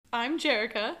I'm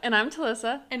Jerica. And I'm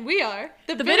Talissa. And we are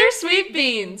The Bittersweet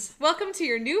Beans. Welcome to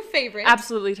your new favorite,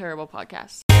 absolutely terrible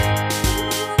podcast.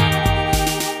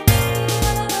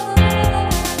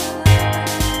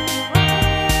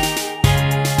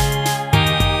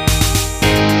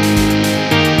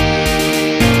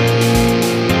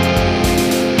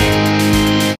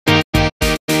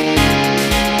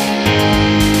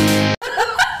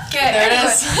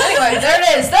 There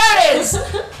it is.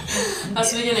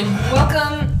 That's the beginning.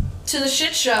 Welcome to the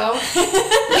shit show.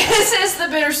 This is the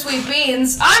Bittersweet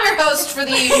Beans. I'm your host for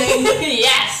the evening.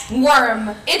 Yes.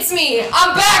 Worm. It's me.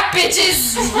 I'm back,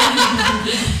 bitches.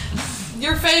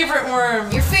 your favorite worm.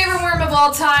 Your favorite worm of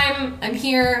all time. I'm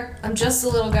here. I'm just a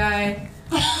little guy.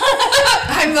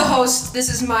 I'm the host. This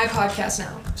is my podcast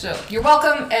now. So you're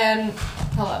welcome and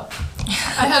hello.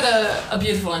 I had a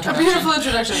beautiful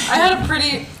introduction. I had a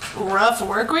pretty rough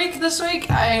work week this week.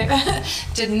 I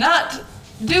did not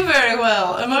do very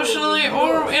well emotionally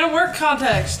or in a work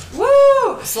context.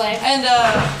 Woo! Slay. And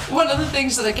one of the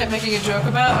things that I kept making a joke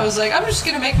about, I was like, I'm just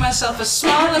gonna make myself as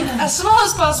small as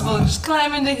possible and just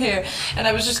climb into here. And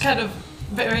I was just kind of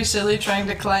very silly trying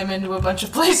to climb into a bunch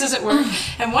of places at work.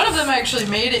 And one of them I actually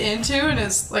made it into, and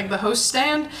it's like the host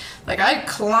stand. Like I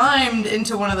climbed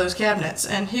into one of those cabinets,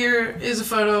 and here is a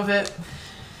photo of it.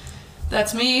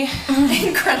 That's me.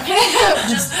 Incredible.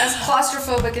 Just as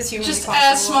claustrophobic as humanly just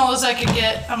possible. as small as I could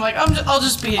get. I'm like, I'll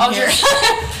just be in here.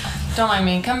 Don't mind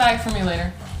me. Come back for me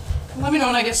later. Let me know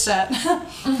when I get set.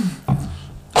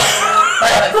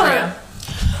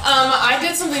 I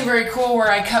did something very cool where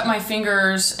I cut my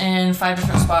fingers in 5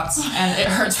 different spots, and it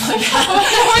hurts really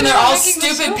bad. And they're all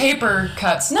stupid paper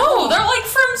cuts. No, they're like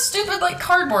from stupid like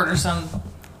cardboard or some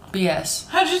BS.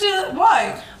 How'd you do that?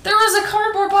 Why? There was a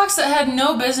cardboard box that had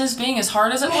no business being as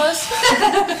hard as it was.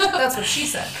 That's what she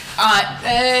said.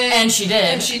 And she did.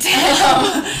 And she did.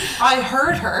 I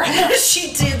heard her.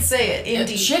 She did say it,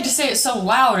 indeed. She had to say it so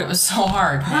loud, it was so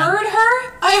hard. Heard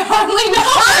her? I hardly know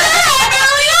her.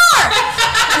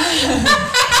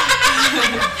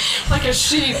 Like a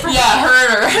sheep. Yeah,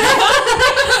 heard her.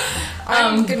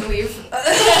 I'm gonna leave.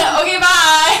 Okay,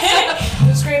 bye. It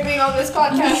was great being on this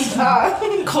podcast.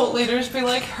 Cult leaders be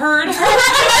like, heard her.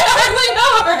 I hardly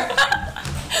know her.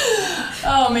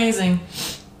 Oh, amazing.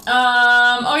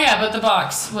 Oh yeah, but the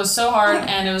box was so hard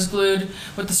and it was glued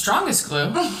with the strongest glue.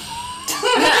 And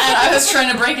I was trying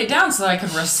to break it down so that I could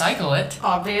recycle it.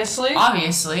 Obviously.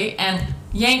 And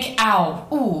yank, ow.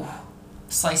 Ooh.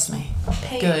 Sliced me.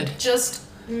 Pain. Good. Just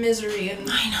misery and...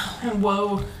 I know. And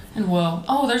whoa. And whoa.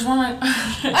 Oh, there's one. Another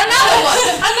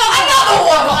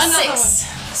one!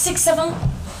 Six of them.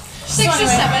 Six to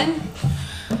seven.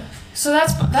 So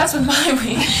that's been my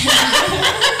week.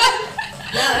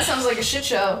 Yeah, that sounds like a shit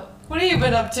show. What have you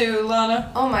been up to, Launa?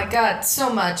 Oh my god, so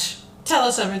much. Tell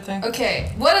us everything.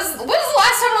 Okay, what is the last time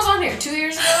I was on here? 2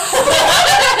 years ago?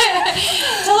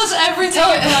 Tell us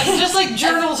everything. Just like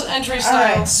journals entry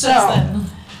style. Alright, so...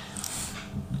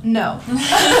 No.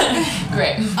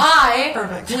 Great. I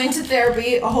went to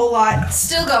therapy a whole lot.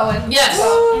 Still going. Yes.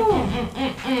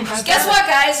 Guess what,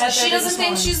 guys? She doesn't this think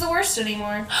morning. she's the worst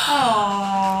anymore.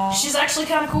 Aww. She's actually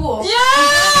kind of cool.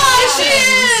 Yeah, she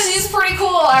is. She's pretty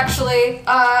cool, actually.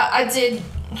 I did...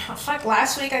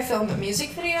 last week I filmed a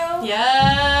music video.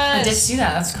 Yes. I did see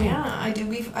that. That's cool. Yeah, I do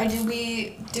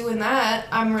be doing that.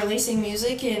 I'm releasing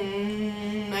music in...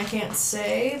 I can't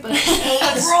say, but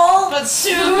April. But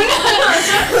soon.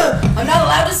 I'm not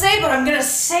allowed to say, but I'm gonna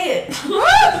say it.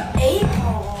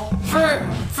 April.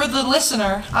 For the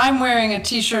listener, I'm wearing a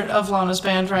t-shirt of Launa's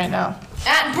band right now.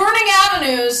 At Burning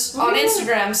Avenues on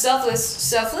Instagram, selfless.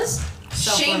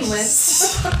 Shameless.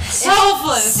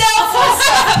 Selfless.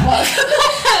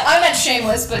 I meant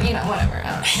shameless, but you know, whatever. I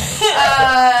don't know.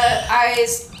 I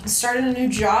started a new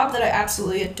job that I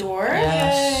absolutely adore.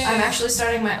 Yes. I'm actually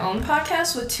starting my own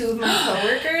podcast with 2 of my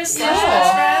coworkers / best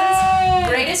friends.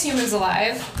 Greatest humans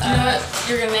alive. Do you know what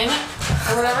you're gonna name it?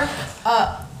 Or whatever?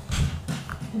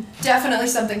 Definitely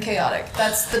something chaotic.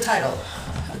 That's the title.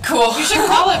 Cool. You should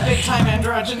call it Big Time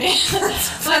Androgyny.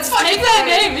 Let's fucking Take that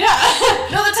name, yeah.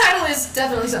 No, the title is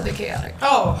definitely something chaotic.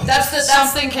 Oh, that's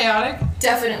something chaotic?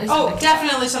 Definitely something chaotic.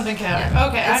 Definitely something chaotic. Yeah.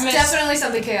 Okay, It's definitely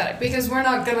something chaotic because we're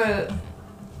not gonna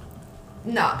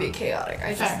not be chaotic.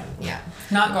 Fair. Yeah.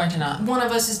 Not going to not. One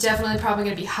of us is definitely probably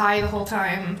gonna be high the whole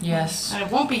time. Yes. And it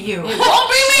won't be you. It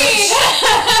won't be me.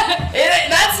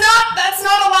 That's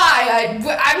not a lie.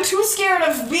 I'm too scared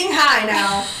of being high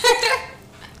now.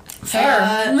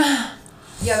 Fair.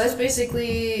 Yeah, that's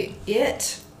basically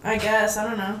it. I guess. I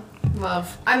don't know.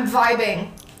 Love. I'm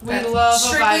vibing. We love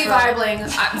strictly a vibro. vibling. I'm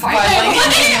I'm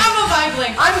a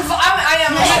vibling. I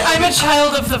am. I'm a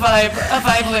child of the vibe. A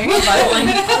vibling. Vibling.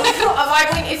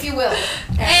 5 wing if you will.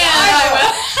 And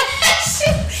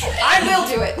I will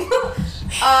do it.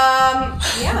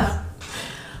 Yeah.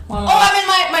 One Oh, more. I'm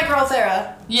in my growth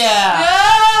era. Yeah.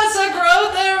 Yes, a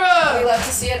growth We era. love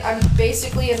to see it. I'm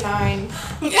basically a 9.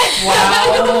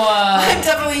 Wow. I'm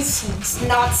definitely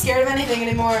not scared of anything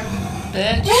anymore.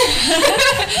 Bitch.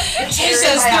 She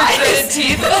says through gritted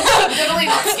teeth. I'm definitely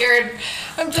not scared.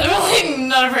 I'm definitely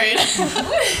not afraid.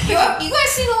 You guys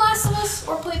seen The Last of Us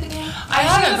or played the game? I've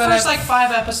haven't, seen the but first I've- like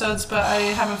 5 episodes, but I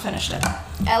haven't finished it.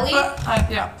 Ellie, But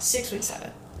yeah, 6 week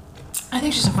 7. I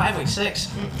think she's a 5 week 6.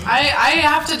 I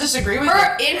have to disagree with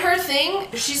Her in her thing,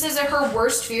 she says that her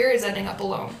worst fear is ending up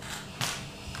alone.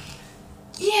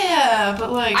 Yeah,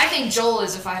 but like I think Joel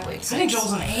is a 5 week 6. I think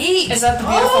Joel's an 8. Is that the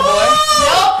beautiful boy?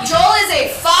 Nope, Joel is a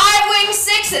 5 wing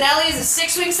 6 and Ellie is a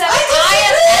 6 wing 7. I'm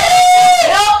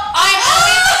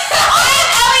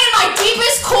Ellie in my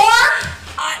deepest core.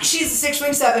 She's a 6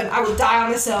 wing 7. I would die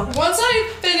on this hill. Once I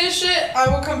finish it, I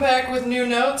will come back with new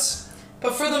notes.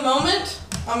 But for the moment,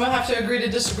 I'm gonna have to agree to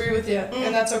disagree with you,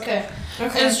 and that's okay.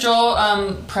 Okay. Is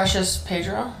Joel Precious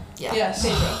Pedro? Yeah. Yes.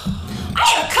 I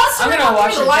had a customer I'm gonna come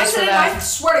watch through the it line just for today, that. and I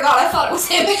swear to God, I thought it was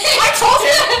him. I told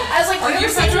him. I was like, Are you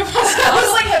ever Pedro seen- Pascal? I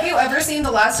was like, have you ever seen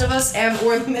The Last of Us and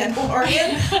or The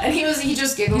Mandalorian? And he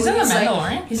just giggled. He's in The like-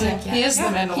 Mandalorian? He's like, yeah. He is the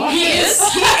Mandalorian. He is?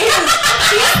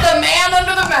 He's the man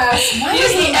under the mask.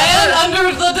 He's the man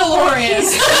under the DeLorean.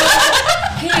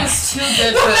 He is too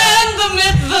good The for that. man, the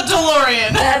myth, the DeLorean.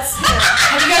 That's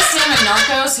Have you guys seen him in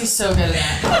Narcos? He's so good at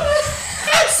that.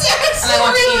 And I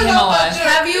want to eat him alive.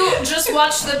 Have you just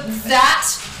watched that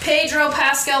Pedro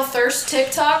Pascal thirst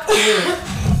TikTok?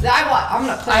 I'm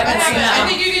gonna play I it haven't right seen now. that. I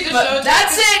think you need to But show it.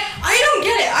 That's it. I don't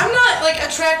get it. I'm not like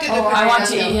attracted to Oh, people. I want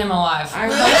to eat him alive.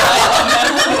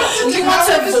 You want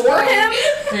to vor him?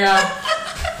 Yeah.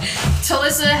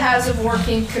 Talissa has a vor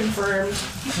kink confirmed.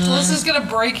 Melissa's gonna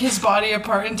break his body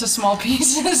apart into small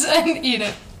pieces and eat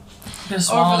it. Gonna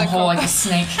swallow the him whole coat. like a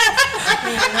snake.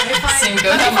 See him go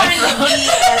Let me down my find throat.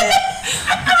 the edit.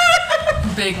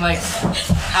 Big like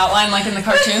outline like in the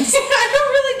cartoons. I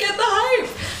don't really get the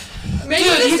hype. Maybe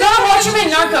Dude, this you is gotta watch just him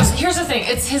in a- Narcos. Here's the thing,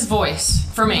 it's his voice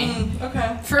for me.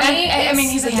 Okay. For And- me, I mean,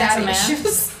 he's a the handsome daddy man.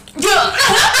 issues.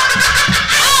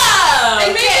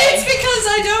 And maybe it's because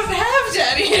I don't have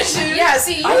daddy issues. Yeah,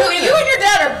 see, you I don't either. and your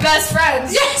dad are best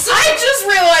friends. Yes. I just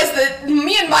realized that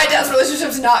me and my dad's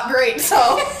relationship's not great, so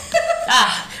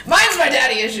Ah, mine's my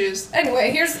daddy issues.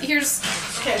 Anyway, here's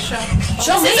Okay, show.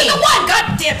 show me. this isn't the one.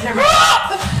 God damn, never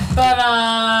mind.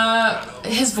 But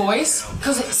his voice,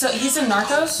 so he's in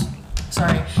Narcos.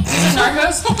 Sorry, he's in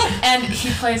Narcos, and he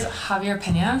plays Javier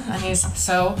Pena, and he's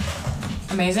so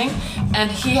amazing. And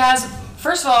he has,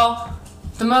 first of all,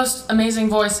 the most amazing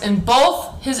voice in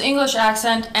both his English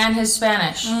accent and his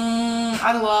Spanish.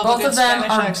 I love Both a good of them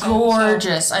Spanish are accent,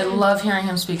 gorgeous. I love hearing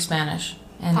him speak Spanish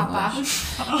and Papa.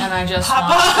 English, and I just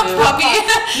Papa, want to.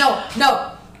 puppy.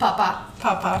 No, papa.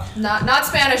 Papa. Not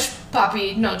Spanish,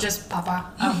 papi. No, just papa.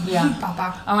 Yeah.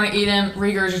 Papa. I want to eat him,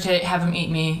 regurgitate, have him eat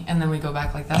me, and then we go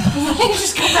back like that.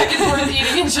 Just go back and forth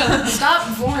eating each other.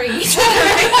 Stop boring each other.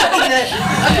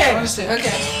 Okay. Understand. Okay.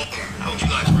 How would you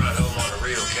like to ride home on a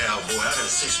real cowboy? I got a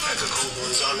 6-pack of cold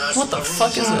ones all night. What the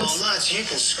fuck is this?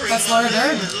 That's Laura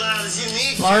Dern.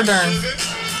 Laura Dern.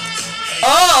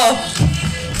 Oh!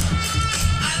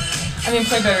 I mean,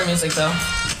 play better music though.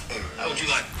 How would you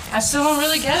like? I still don't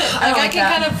really get it. I Like, don't I like can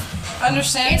that. kind of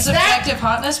understand It's that- subjective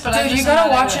hotness, but I Dude, just you gotta am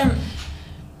not watch into it. him.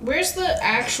 Where's the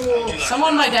actual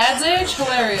Someone my dad's age?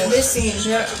 Hilarious. this scene?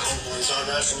 Cold ones all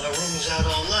night, so my room is out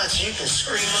all night, so you can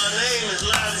scream my name as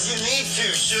loud as you need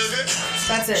to, sugar.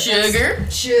 That's it. Sugar.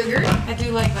 Sugar. I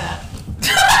do like that.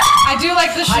 I do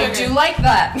like the sugar. I do like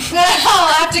that.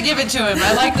 I'll have to give it to him.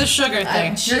 I like the sugar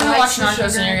thing. You're gonna likes watch the Narcos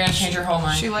sugar. and you're gonna change your whole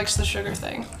mind. She likes the sugar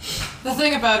thing. The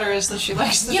thing about her is that she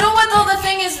likes the. You know what though? The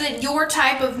thing is that your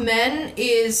type of men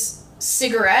is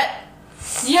cigarette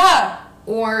Yeah.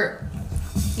 or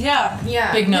Yeah.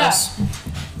 Big nose.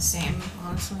 Same,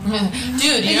 honestly.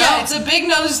 Dude, you Yeah, know? it's a big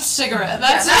nosed cigarette.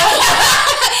 That's it.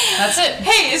 That's it.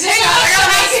 Hey, is this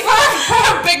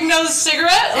for a big nosed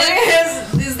cigarette?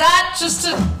 Like, Is that just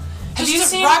to you to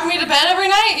seen- rock me to bed every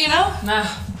night, you know? Nah.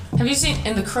 Have you seen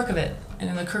in the crook of it?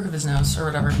 In the crook of his nose or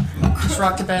whatever. Just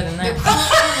rock to bed in there.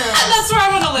 That's where I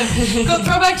want to live. Go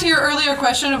throw back to your earlier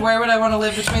question of where would I want to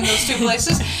live between those two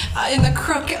places. In the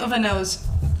crook of a nose.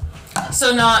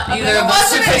 So not either it of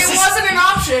those two wasn't places. it wasn't an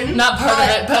option. Not part of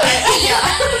it, but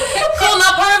cool.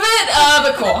 Not part of it,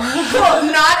 but cool. Well,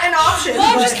 not an option.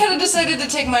 Well, I but- just kind of decided to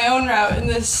take my own route in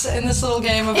this little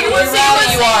game of It which was,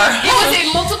 route you are. It was a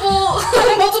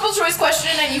multiple choice question,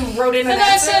 and you wrote in an And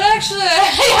I answer. said, actually,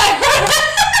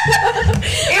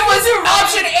 It was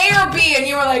option A or B,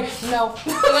 like, no.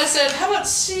 But I said, how about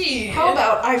C? How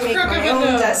about I make Crook my of a own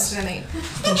nose. destiny?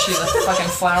 And she's a fucking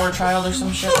flower child or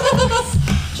some shit.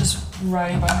 Just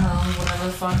riding by her own whatever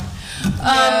the fuck.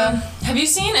 Have you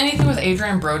seen anything with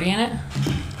Adrian Brody in it?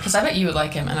 Because I bet you would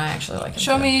like him, and I actually like him.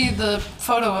 Show too. me the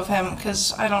photo of him,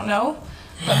 because I don't know.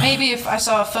 But maybe if I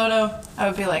saw a photo, I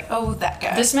would be like, oh, that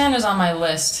guy. This man is on my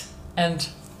list, and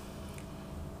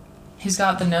he's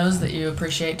got the nose that you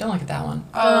appreciate. Don't look at that one.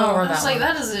 Oh, or I was that like, one.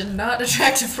 that is a not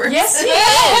attractive person. Yes, he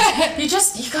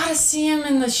is. You gotta see him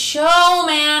in the show,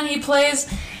 man.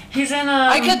 He's in a.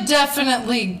 I could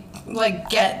definitely, like,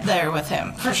 get there with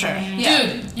him, for sure.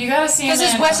 Yeah. Dude, you gotta see him. Because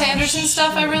his in, Wes Anderson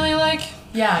stuff I really like.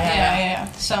 Yeah.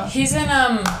 So He's in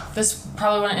this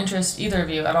probably wouldn't interest either of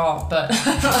you at all, but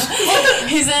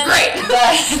he's in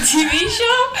the TV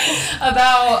show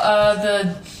about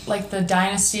the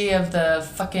dynasty of the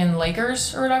fucking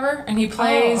Lakers or whatever, and he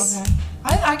plays. Oh, okay.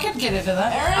 I could get into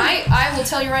that. I will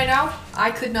tell you right now,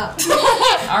 I could not.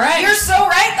 All right, You're so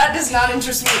right. That does not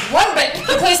interest me one bit. he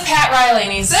plays Pat Riley,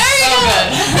 and he's so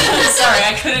good. Sorry,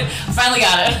 I couldn't. Finally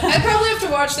got it. I probably have to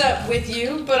watch that with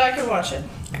you, but I could watch it.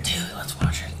 Dude, let's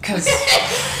watch it. Cause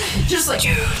Just like,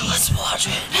 Dude, let's watch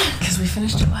it. Because we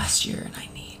finished it last year, and I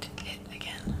need it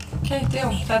again. Okay,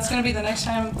 deal. That's gonna be the next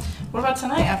time. What about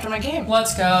tonight after my game?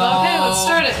 Let's go. Okay, let's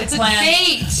start it. It's Plan. a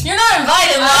date. You're not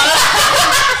invited, Launa.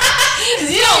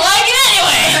 Because you don't like it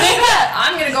anyway.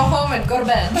 I'm gonna go home and go to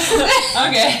bed.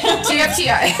 Okay.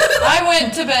 TFTI. I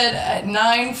went to bed at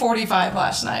 9:45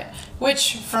 last night,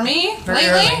 which for me, Very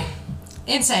lately, early.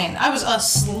 insane. I was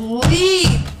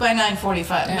asleep by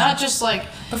 9:45. Yeah. Not just like,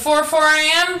 Before 4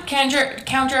 a.m., count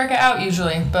Jerica out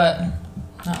usually, but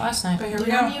not last night. but here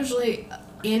we I'm go. usually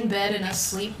in bed and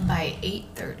asleep by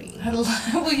 8:30.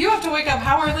 Well, you have to wake up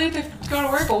how early to go to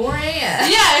work? 4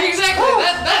 a.m. Yeah, exactly.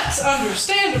 That's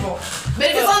understandable. But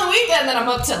if it's on the weekend, then I'm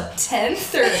up till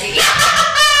 10:30.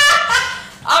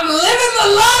 I'm living the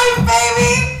life,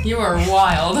 baby! You are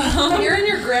wild. You're in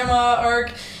your grandma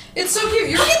arc. It's so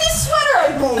cute. Look at this sweater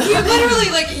I made. You literally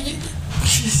like.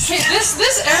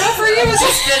 This era for you is.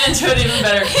 Just fit into it even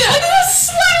better. Yeah. Look at this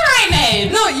sweater I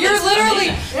made. No, you're literally.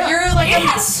 Yeah. You're like. It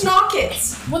has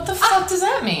snockets. What the fuck does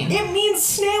that mean? It means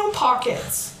snail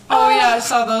pockets. Oh yeah, I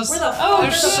saw those. Where the Oh,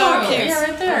 they're so cute. Yeah,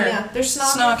 right there. Yeah, there's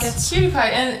snockets. Snockets. Cutie pie,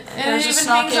 and it There's a even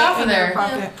snocket hangs off of in their there.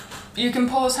 pocket. You can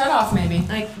pull his head off, maybe.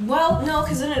 Like, well, no,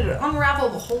 because then it'd unravel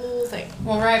the whole thing.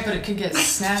 Well, right, but it could get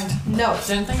snagged. No.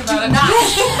 Didn't think about it.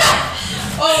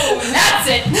 Oh, That's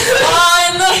it.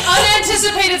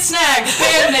 unanticipated snag.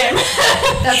 Band name.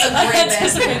 That's a great band.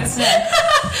 Unanticipated snag.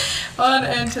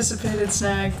 Unanticipated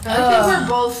snag. I think we're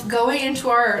both going into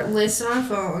our list on our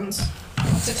phones.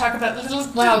 To talk about little.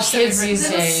 Wow, jokes that kids we these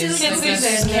Little days. silly they kids just these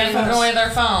days, can't yeah. put away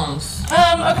their phones.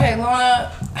 Okay,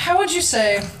 Launa, how would you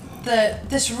say that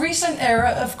this recent era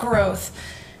of growth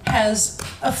has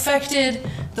affected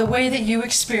the way that you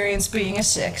experience being a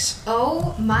 6?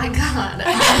 Oh my god.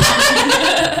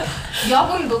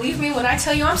 Y'all wouldn't believe me when I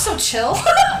tell you I'm so chill.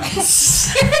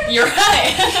 You're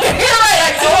right. You're right,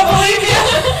 I don't believe you.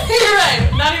 You're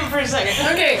right, not even for a second.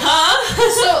 Okay. Huh?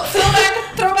 So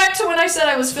throwback to when I said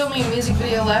I was filming a music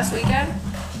video last weekend.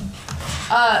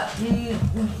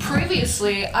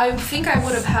 Previously, I think I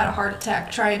would have had a heart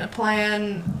attack trying to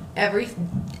plan every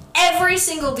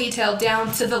single detail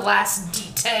down to the last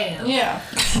detail. Yeah.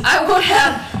 I would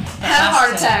have had a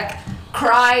heart attack,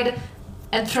 cried,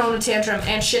 and thrown a tantrum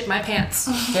and shit my pants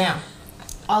Damn.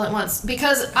 all at once.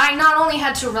 Because I not only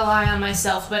had to rely on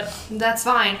myself, but that's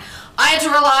fine, I had to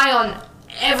rely on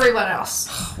everyone else.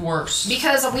 Worse.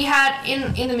 Because we had,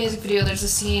 in the music video, there's a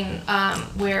scene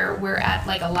where we're at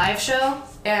like a live show,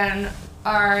 and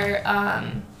our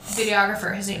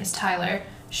videographer, his name is Tyler,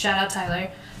 shout out Tyler,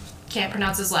 can't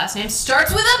pronounce his last name,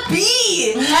 starts with a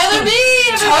B! Tyler B!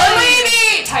 Tylee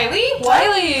B! Tylee? What?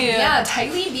 Tylee! Yeah,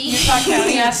 Tylee B. Utah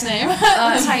County ass name.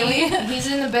 Tylee. He's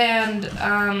in the band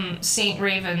Saint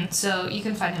Raven, so you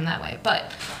can find him that way.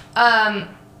 But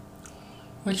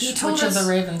Which He told of us- the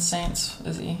Raven Saints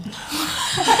is he? the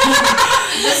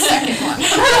second one.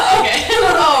 Okay.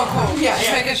 Oh, cool. Yeah,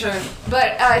 just making sure.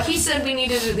 But he said we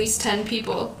needed at least 10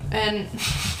 people, and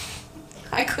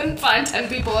I couldn't find 10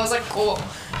 people. I was like, cool.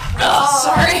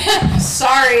 Oh,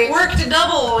 Sorry. Worked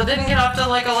double. It didn't get off till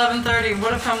like 11:30.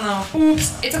 Would have come though.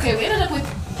 Oops. It's okay. We ended up with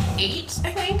 8,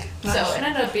 I think. Nice. So it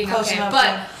ended up being Close okay. enough, But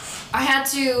yeah. I had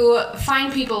to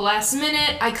find people last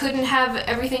minute. I couldn't have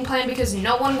everything planned because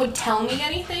no one would tell me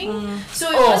anything.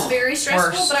 So it was very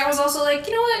stressful, worse. but I was also like,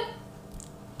 you know what?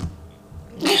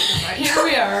 Here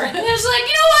we are. And I was like,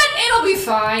 you know what? It'll be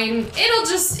fine.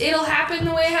 It'll happen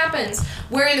the way it happens.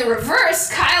 Where in the reverse,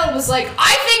 Kyle was like,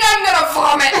 I think I'm gonna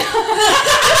vomit.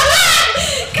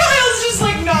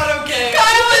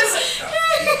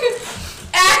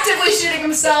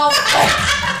 himself.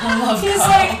 I love He's Kyle.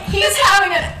 like, he's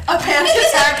having a panic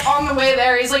attack on the way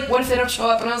there. He's like, when did it show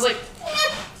up? And I was like,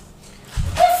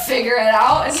 we'll figure it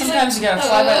out. And he's Sometimes like, you gotta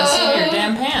fly by the seat of your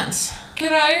damn pants.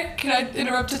 Can I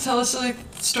interrupt to tell a silly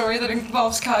story that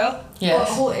involves Kyle? Yes,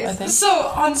 always. I think. So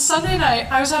on Sunday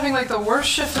night, I was having like the worst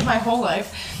shift of my whole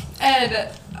life, and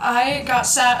I got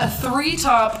sat a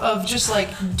 3-top of just like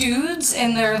dudes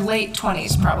in their late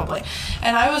 20s probably,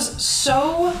 and I was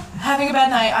so having a bad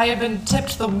night. I had been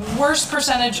tipped the worst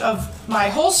percentage of my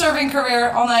whole serving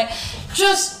career all night,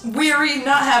 just weary,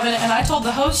 not having it. And I told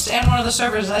the host and one of the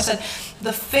servers, I said,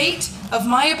 the fate of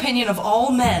my opinion of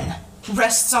all men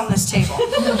rests on this table.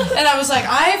 And I was like,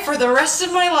 for the rest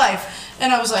of my life.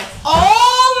 And I was like,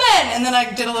 all men! And then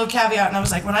I did a little caveat, and I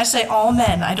was like, when I say all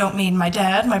men, I don't mean my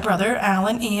dad, my brother,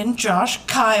 Alan, Ian, Josh,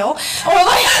 Kyle, or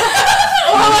like,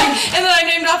 and then I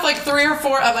named off like 3 or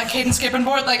 4, I'm like Caden skipping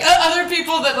board, like other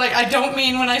people that like I don't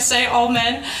mean when I say all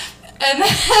men. And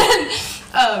then,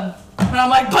 and I'm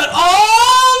like, but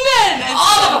all men! And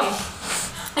all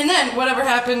of them! And then whatever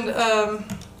happened,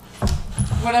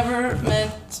 whatever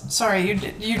meant. Sorry, you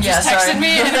just texted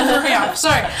me and it threw me off.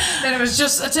 Sorry, and it was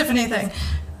just a Tiffany thing,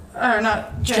 or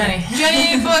not Jenny.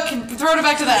 Jenny book. Throw it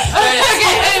back to that. Okay.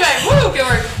 Anyway, woo, good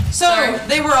work. So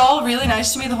they were all really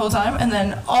nice to me the whole time, and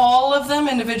then all of them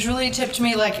individually tipped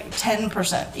me like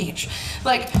 10% each.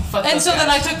 Like, and so then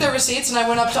I took their receipts and I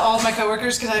went up to all of my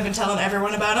coworkers because I've been telling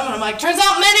everyone about them, and I'm like, turns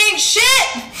out men ain't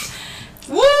shit.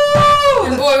 Woo!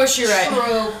 And boy, was she right.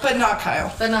 True. But not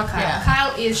Kyle. But not Kyle. Yeah.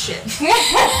 Kyle is shit.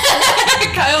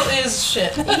 Kyle is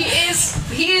shit. He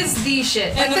is the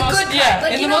shit. Like In the the most- good kind. yeah,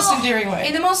 Like, in you the most know, endearing way.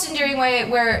 In the most endearing way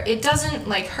where it doesn't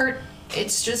like hurt.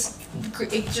 It's just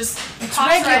pops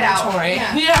right out. Regulatory.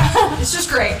 Yeah. It's just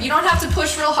great. You don't have to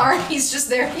push real hard. He's just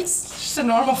there. He's Just a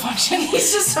normal function.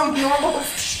 just some normal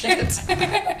shit.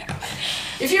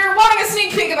 If you're wanting a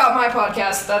sneak peek about my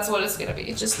podcast, that's what it's gonna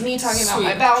be. Just me talking about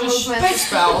my bowel movement. Just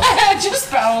bowels.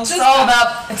 Just bowels. It's all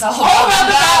about the bowels. All about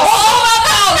the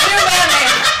bowels. You're mad.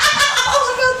 All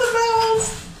about the bowels.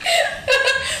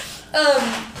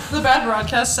 The Bad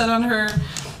Broadcast said on her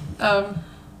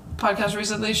podcast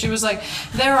recently, she was like,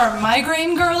 there are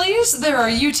migraine girlies, there are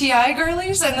UTI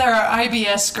girlies, and there are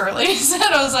IBS girlies. And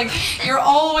I was like, you're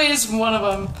always one of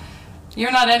them.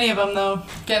 You're not any of them, though.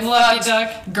 Get lucky, fucked,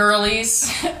 duck.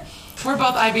 Girlies. We're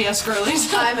both IBS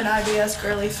girlies. I'm an IBS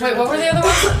girly. Wait, what were the other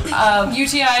ones?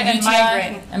 UTI and UTI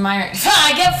migraine. And migraine.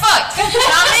 I get fucked.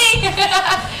 Not me.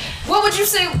 What would you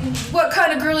say? What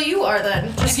kind of girly you are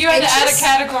then? If you had to add a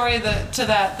category to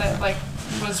that like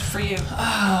was for you.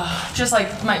 Just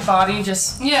like my body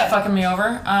just fucking me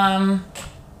over.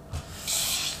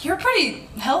 You're pretty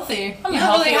healthy. I'm you a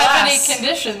don't really healthy have lass. any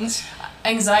conditions.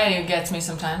 Anxiety gets me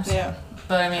sometimes. Yeah.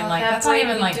 But I mean, like, that that's not brain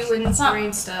even be like, doing that's not,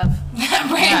 brain stuff. Brain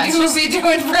Yeah, it's goofy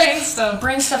doing brain stuff.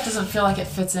 brain stuff doesn't feel like it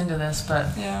fits into this, but.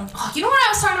 Yeah. Oh, you know what I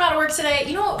was talking about at work today?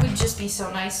 You know what would just be so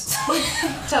nice?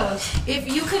 Tell us.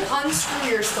 If you could unscrew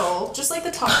your skull, just like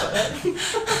the top of it,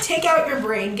 take out your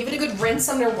brain, give it a good rinse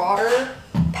under water,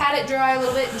 pat it dry a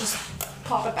little bit, and just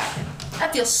pop it back in.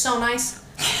 That feels so nice.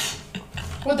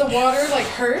 Would the water like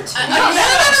hurt? No,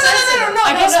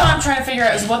 I guess what I'm trying to figure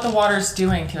out is what the water's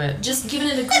doing to it. Just giving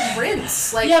it a good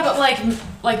rinse. Like, Yeah, but like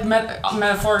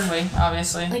metaphorically,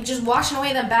 obviously. like just washing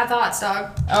away them bad thoughts,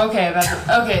 dog. Okay,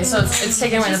 so it's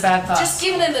taking away the bad thoughts. Just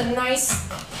giving it a nice,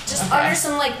 Okay. under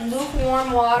some like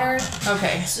lukewarm water.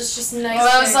 Okay. So it's just nice.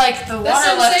 Well, I was like, the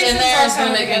water left in there is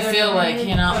gonna all make me together. feel like,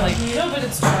 you know, like. No, but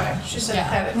it's dry. She said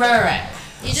pat it. Right.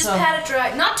 You just So- pat it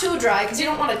dry, not too dry, because you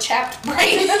don't want a chapped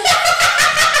brain.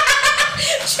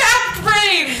 Chapped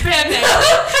brain, Band-Aid.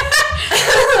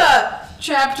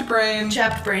 Chapped brain.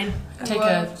 Chapped brain. Take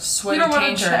Well, a sweaty you don't want a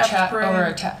taint or a chapped brain. or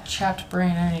a chapped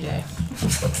brain any day.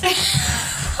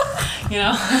 You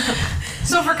know?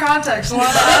 So for context, Launa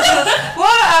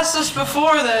asked us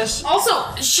before this.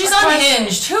 Also, she's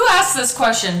unhinged. Who asked this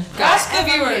question? Ask the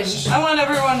viewers. I want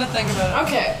everyone to think about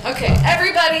it. Okay.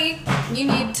 Everybody, you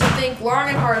need to think long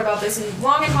and hard about this, and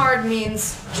long and hard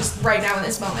means just right now in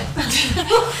this moment.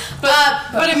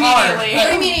 But immediately.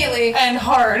 But immediately. And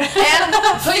hard. And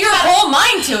Put your whole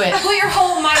mind to it. put your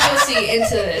whole mind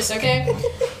into this, okay?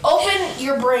 Open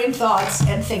your brain thoughts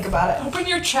and think about it. Open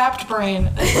your chapped brain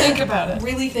and think about it.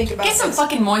 Really think about Get some this.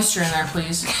 fucking moisture in there,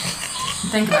 please.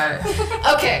 Think about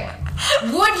it. Okay.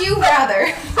 Would you rather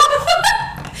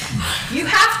you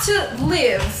have to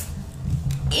live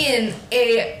in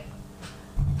a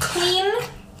clean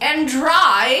and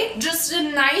dry, just a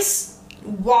nice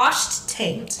washed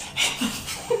taint,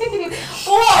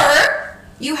 or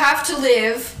you have to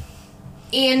live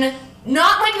in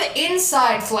not like the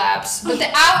inside flaps, but the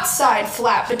outside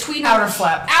flap between Outer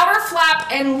flap. outer flap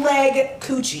and leg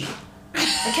coochie.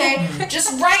 Okay,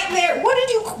 just right there. What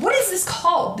is this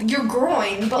called? Your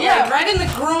groin, but Yeah, like right in the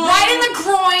groin. right in the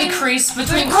groin. The crease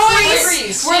between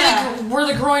crease, where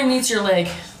the groin meets your leg.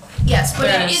 Yes, but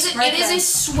There it it is is, right it is there. a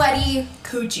sweaty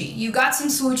coochie. You got some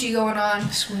swoochy going on.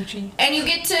 Swoochy. And you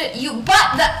get to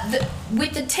but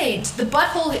with the taint, the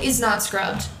butthole is not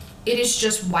scrubbed. It is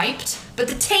just wiped, but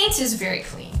the taint is very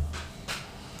clean.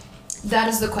 That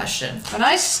is the question. And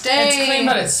I stay. It's clean,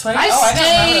 but it's sweaty. I Oh, I didn't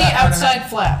remember stay that part of it. outside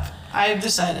flap. I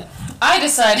decided. I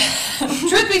decided.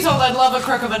 Truth be told, I'd love a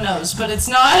crook of a nose, but it's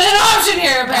not an option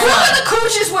here, Crook apparently. of the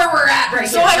cooch is where we're at right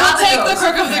So here. I not will take the nose.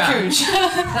 crook of the Yeah. cooch.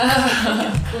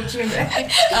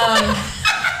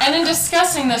 And in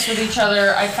discussing this with each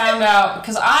other, I found out,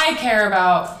 because I care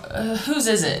about whose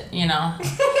is it, you know?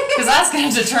 Because that's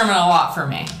going to determine a lot for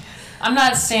me. I'm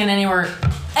not staying anywhere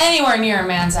near a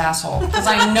man's asshole, because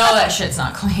I know that shit's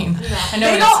not clean. I know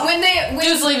They it's, don't when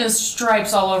dude's leaving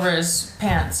stripes all over his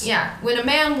pants. yeah, when a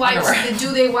man wipes, Underwear.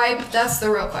 do they wipe? That's the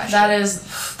real question. That is,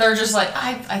 they're just like,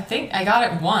 I think I got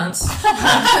it once.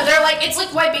 They're like, it's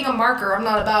like wiping a marker. I'm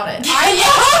not about it.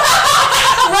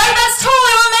 Right, that's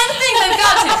totally what men think they've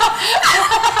got to.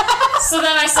 So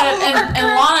then I said,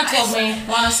 and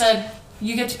Lana said,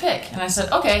 you get to pick. And I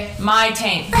said, okay, my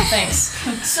taint, thanks.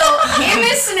 So in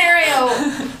this scenario,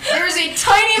 there is a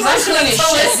tiny That's version of really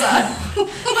shit. Melissa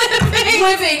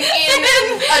living in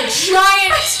a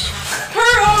giant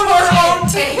her own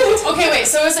taint. Okay, wait,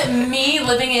 so is it me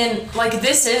living in, like,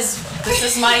 this is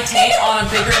my taint on a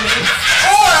bigger me?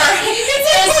 Or is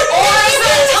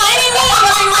there a tiny me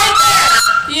living right there?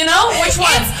 You know? Which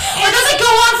one? Or does it go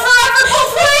on forever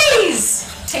both ways?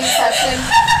 Taintception.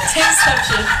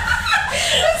 Taintception.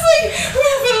 It's like,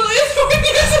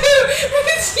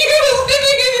 it's you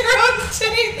living in your own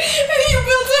taint, and you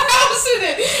built a house in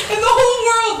it, and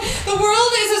the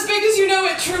world is as big as you know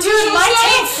it truly Dude, is. my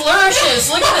taint flourishes.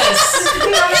 Look at this.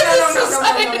 No.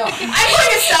 I'm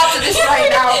going to stop to this right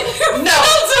now. No.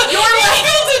 You're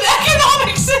built an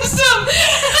economic system.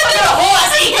 I got a whole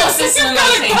ass ecosystem in my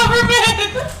Got a taint.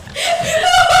 government.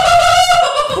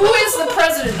 Who is the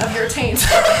president of your taint?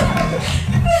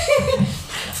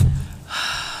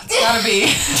 It's gotta be.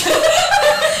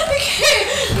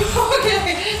 Okay.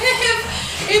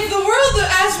 If the world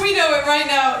as we know it right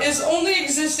now is only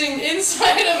existing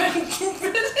inside of a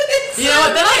You know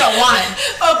what? Then I don't want it.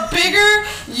 a bigger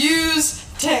used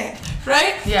tank,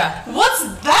 right? Yeah. What's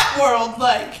that world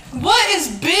like? What is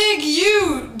Big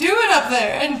U doing up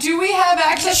there? And do we have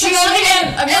access She's to that? living in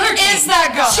another And is tank.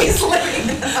 that God? She's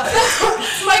living.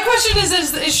 My question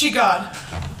is she God?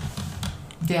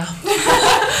 Yeah.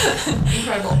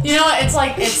 Incredible. You know what? It's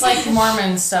like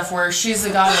Mormon stuff where she's the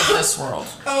god of this world,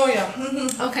 Oh yeah.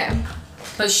 Mm-hmm. Okay.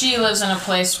 but she lives in a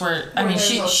place where I mean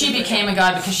there's also she became a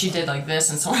god because she did like this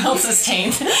in someone else's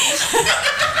taint, or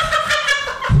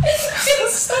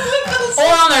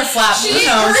on their flap. Who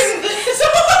knows?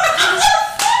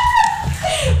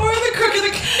 Or the crook of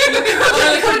the Or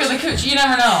the crook of the cooch. You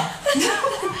never know.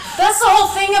 That's the whole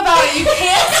thing about it. You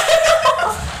can't.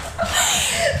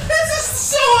 This is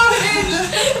so unhinged.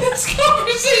 This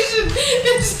conversation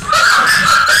is.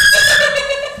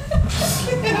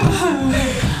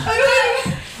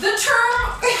 The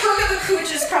term "crook of the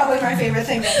cooch" is probably my favorite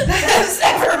thing that has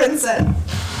ever been said.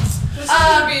 This is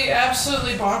gonna be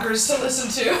absolutely bonkers to listen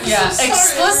to. Yeah. So sorry,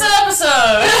 Explicit everyone.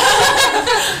 episode.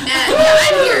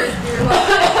 I'm here.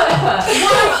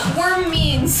 Worm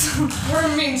means.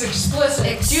 Worm means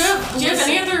explicit. Do you have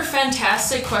any other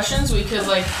fantastic questions we could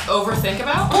like overthink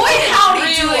about? Boy,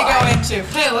 howdy do Really go I. into.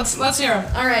 Hey, let's hear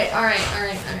them. All right.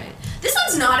 This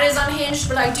one's not as unhinged,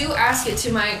 but I do ask it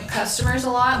to my customers a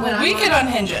lot when We I'm could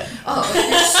unhinge it. Oh,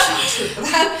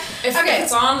 If okay.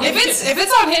 it's on, If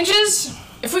it's on hinges,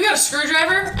 if we got a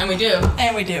screwdriver, and we do,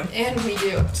 and we do. And we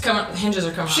do. it's coming. Hinges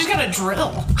are coming. She's got a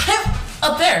drill.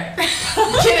 up there.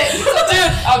 Get it.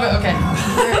 Dude, I'll go. Okay.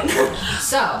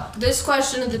 So, this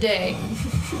question of the day.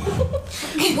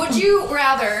 Would you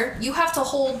rather, you have to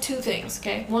hold two things,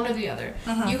 okay? One or the other.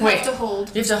 You have Wait. to hold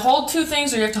You have to hold two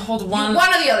things, or you have to hold one. one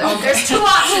or the other. Okay. There's two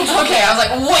options. Okay, I was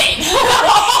like, wait.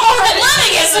 Let me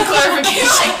get some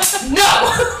clarification. No!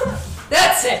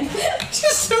 That's it.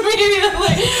 Just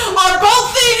immediately. Are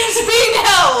both things being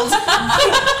held?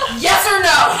 Yes or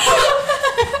no?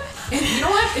 And you know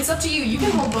what? It's up to you. You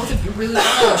can hold both if you really want.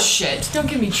 Oh shit! Don't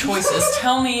give me choices.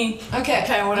 Tell me. Okay.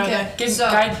 Okay, what are they? Give So-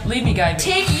 guide. Lead me, guide me.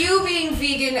 Take you being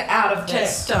vegan out of Okay,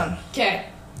 this. done. Okay.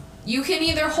 You can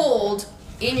either hold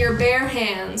in your bare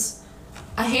hands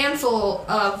a handful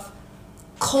of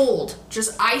cold,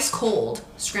 just ice cold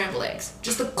scrambled eggs.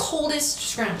 Just the coldest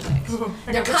scrambled eggs.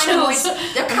 I They're got the kind of chills.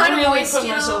 moist. They're I'm kind of really moist, putting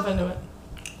you myself know? into it.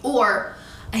 Or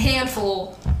a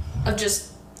handful of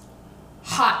just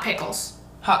hot pickles.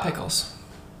 Hot pickles.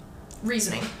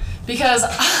 Reasoning. Because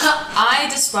I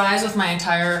despise with my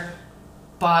entire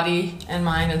body and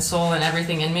mind and soul and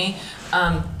everything in me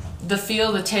the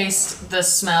feel, the taste, the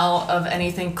smell of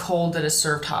anything cold that is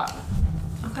served hot.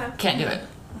 Okay. Can't do it.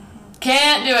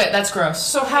 Can't do it. That's gross.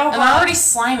 So how And they're hot? already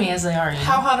slimy as they are. You know?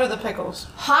 How hot are the pickles?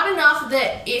 Hot enough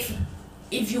that if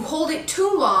you hold it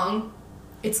too long,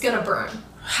 it's gonna burn.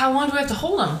 How long do we have to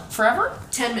hold them? Forever?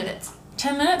 10 minutes.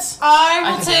 10 minutes? I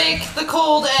I will could- take the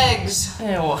cold eggs, Ew.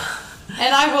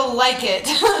 and I will like it.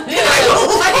 I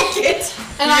don't like it.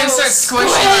 And You're I gonna will start squishing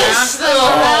squish them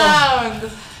around.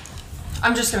 around.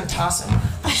 I'm just gonna toss them.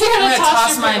 You're I'm gonna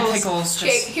toss your my pickles.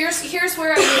 Okay, Just here's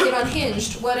where I make it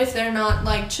unhinged. What if they're not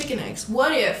like chicken eggs?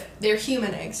 What if they're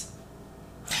human eggs?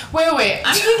 wait.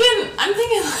 I'm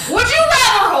thinking Would you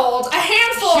rather hold a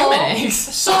handful human eggs.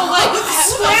 So like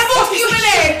scrambled human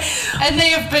eggs? and they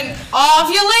have been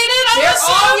ovulated. I'm They're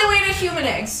assuming? ovulated human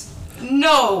eggs.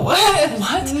 No.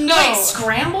 What? No. Wait,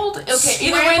 scrambled? Okay,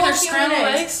 either way they're Scrambled human scrambled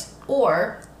eggs.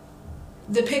 Or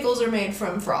the pickles are made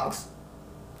from frogs.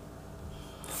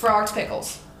 Frogs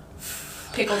pickles.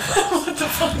 Pickled frogs. What the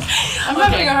fuck? I'm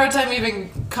having a hard time even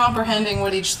comprehending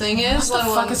what each thing is. What the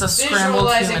let fuck alone is a scrambled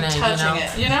visualizing human egg, you touching know?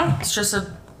 it. You know? It's just a.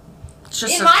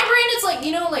 In my brain, it's like,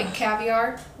 you know, like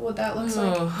caviar, what that looks Ooh.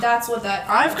 like. That's what that.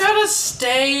 I've got to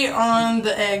stay on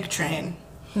the egg train.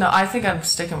 No, I think I'm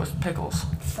sticking with pickles.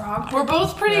 frog. We're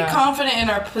both pretty Yeah. confident in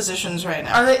our positions right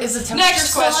now. Is the temperature Next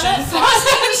still on question.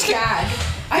 it? Gag.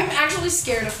 I'm actually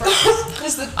scared of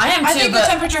frogs. I am I too, think the but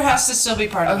temperature has to still be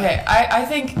part of it. okay. I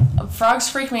think frogs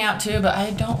freak me out too, but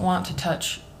I don't want to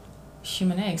touch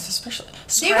human eggs, especially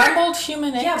They were- scrambled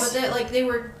human eggs. Yeah, but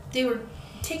they were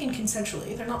taken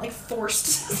consensually. They're not like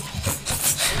forced.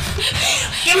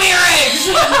 Give me your eggs.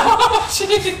 Oh,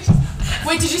 jeez.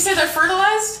 Wait, did you say they're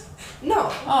fertilized?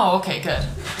 No. Oh, okay, good.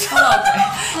 Oh, okay.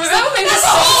 That would make me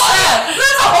so sad.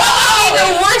 That's a whole The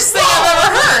worst thing I've ever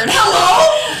heard. Hello?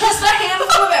 Just a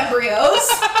handful of embryos.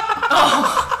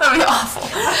 Oh, that'd be awful.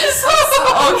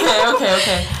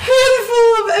 Okay. Handful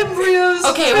of embryos.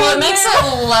 Okay, well, it makes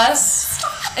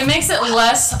it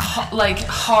less like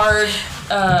hard.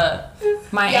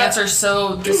 My Yeah. answer's so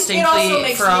It also distinctly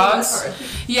makes frogs. me less hard.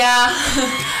 Yeah.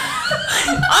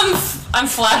 I'm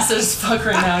flaccid as fuck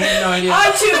right now. You have no idea.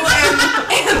 I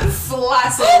too am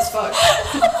flaccid as fuck.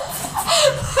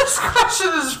 This question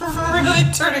is really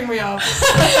turning me off.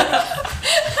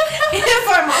 If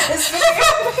I'm honest with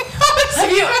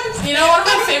you. Have you know, one of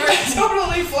my favorite.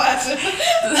 Totally flaccid.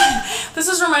 This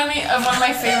is reminding me of one of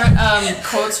my favorite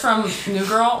quotes from New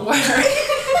Girl,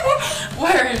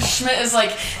 where Schmidt is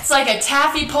like, it's like a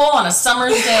taffy pole on a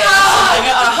summer's day, or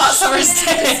something, on a hot summer's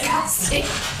day. Disgusting.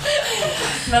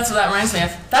 That's what that reminds me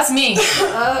of. That's me.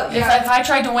 Yeah. If I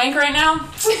tried to wank right now,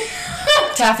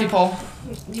 taffy pole,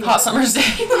 hot summer's day.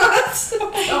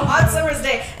 A hot summer's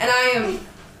day, and I am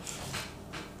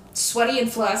sweaty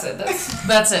and flaccid.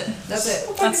 That's it. That's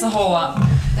it. That's the whole lot.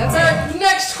 That's Alright,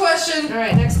 next question. it. All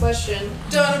right, next question.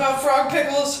 Done about frog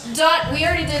pickles. Done. We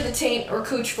already did the taint or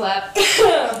cooch flap.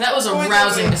 That was a Point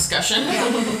rousing away. discussion.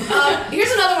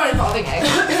 Here's another one involving eggs.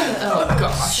 Oh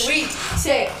gosh. Sweet.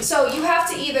 So you have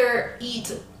to either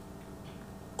eat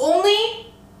only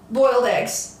boiled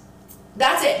eggs.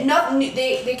 That's it. Nothing.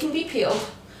 They can be peeled,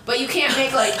 but you can't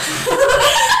make like.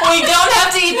 We don't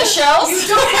have to eat the shells. You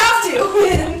don't have to.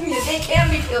 They can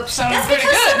be peeled. Sounds That's pretty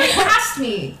because good. someone asked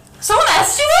me. Someone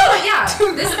asked you But yeah,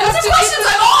 these are questions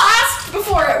I've all asked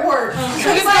before at work. We've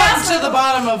Because I gotten asked to the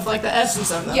bottom of like the essence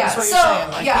of them. Yeah, That's what so, you're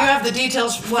saying. Like, yeah. you have the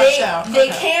details fleshed out. They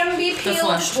Okay. can be peeled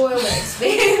fleshed. boiled eggs.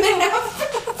 They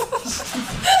have.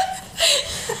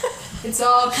 It's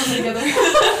all coming together.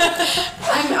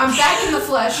 I'm back in the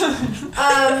flesh.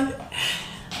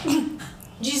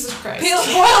 Jesus Christ.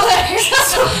 boiled eggs.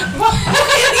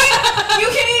 You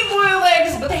can eat boiled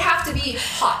eggs, but they have to be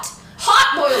hot.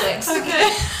 Hot boiled eggs.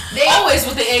 Okay. They Always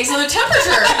with the eggs and the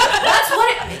temperature. That's what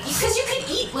it. Because you can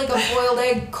eat like a boiled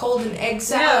egg, cold and egg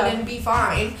salad, Yeah. and be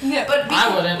fine. Yeah. But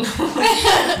I wouldn't.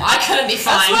 I couldn't be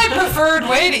That's fine. my preferred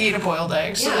way to eat a boiled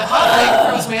egg. So Yeah. the hot egg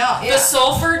throws me off. The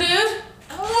sulfur, dude.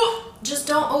 just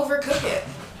don't overcook it.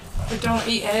 But don't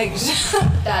eat eggs.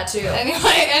 That too.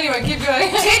 anyway, keep going.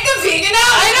 Take the vegan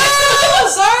out. I know.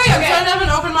 Sorry, I'm Okay. trying to have an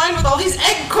open mind with all these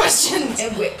egg questions.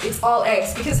 It's all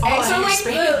eggs because All eggs are eggs,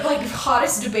 like baby. the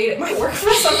hottest debate at my work for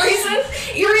some reason.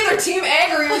 You're either team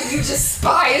egg or you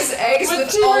despise eggs What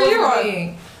with team all are of you your on?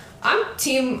 being. I'm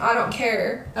team I don't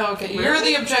care. Oh, okay, you're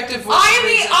the objective voice.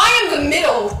 I am the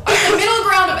middle. I'm the middle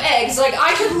ground of eggs. Like,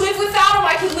 I could live without them,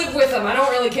 I could live with them. I don't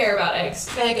really care about eggs.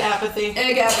 Egg apathy.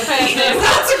 Egg apathy.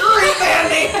 That's a great band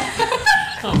name.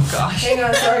 Oh gosh. Hang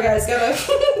on, sorry guys, gotta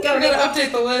We're gonna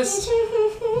update the list.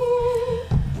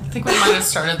 I think we might have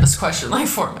started this question like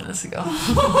 4 minutes ago.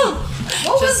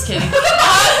 Just kidding.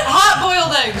 Hot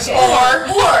boiled eggs. Or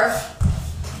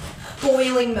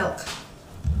boiling milk.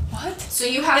 What? So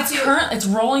you have to. It's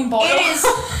rolling boil. It is.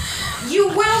 You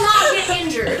will not get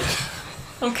injured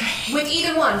Okay. with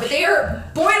either one, but they are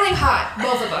boiling hot,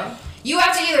 both of them. You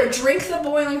have to either drink the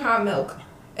boiling hot milk,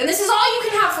 and this is all you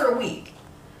can have for a week.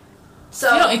 So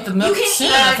If you don't eat the milk you can soon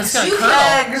eat enough, it's gonna you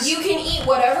curdle. can, you can eat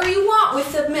whatever you want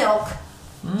with the milk.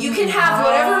 You can have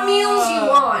whatever meals you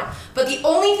want, but the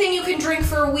only thing you can drink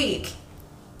for a week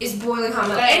is boiling hot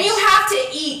milk. And you have to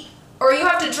eat, or you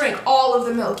have to drink all of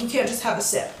the milk. You can't just have a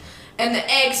sip. And the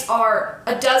eggs are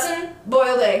a dozen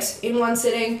boiled eggs in one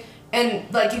sitting,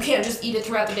 and like you can't just eat it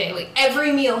throughout the day. Like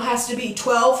every meal has to be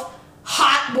 12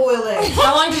 hot boiled eggs.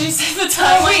 How long did you say the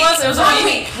time was? It was 1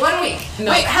 week. 1 week.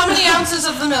 Wait, how many ounces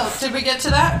of the milk? Did we get to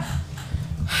that?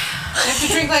 You have to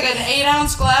drink like an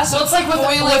 8-ounce glass. Well, it's like with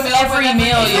boiling every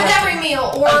meal. With You have every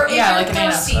meal, or if yeah, you're like an 8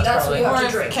 ounce, thirsty, that's that's what you have to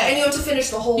probably- drink. Okay. And you have to finish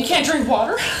the whole You can't drink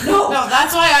water? No. No,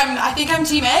 that's why I think I'm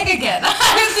team egg again.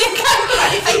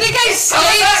 I think I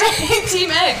say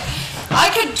team egg. I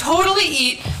could totally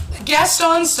eat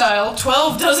Gaston style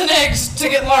 12 dozen eggs to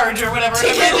get large or whatever. To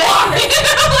get large.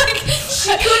 Like,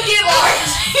 She could get large.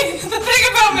 the thing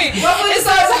about me Roughly is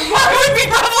the size of a I would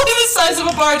be roughly the size of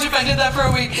a barge if I did that for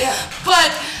a week. Yeah. But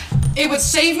it would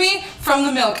save me from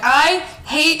the milk. I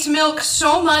hate milk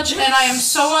so much, and I am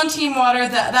so on team water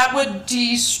that would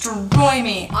destroy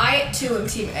me. I too am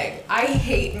team egg. I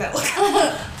hate milk.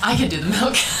 I could do the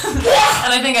milk.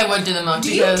 And I think I would do the milk Do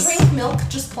you because drink milk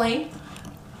just plain?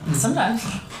 sometimes.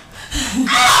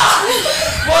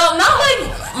 Well, not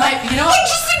like you know what?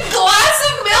 Just a glass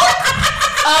of milk?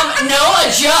 No, a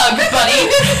jug, buddy.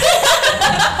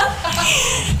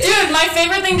 Dude, my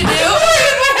favorite thing to do.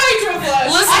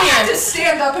 Listen I have here. to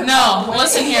stand up and No,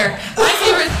 listen here.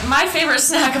 My favorite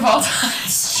snack of all time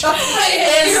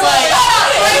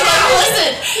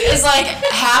is like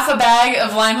half a bag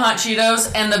of Lime Hot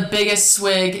Cheetos and the biggest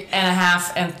swig and a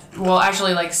half, and well,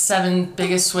 actually like 7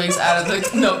 biggest swigs out of the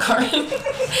milk carton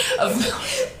of milk.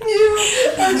 You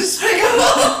are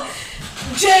despicable.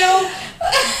 Jail.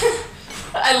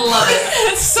 I love it.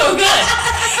 It's so good.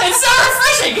 It's so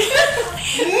refreshing.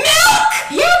 Milk!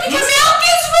 Yeah, because milk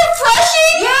is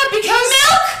refreshing! Yeah, because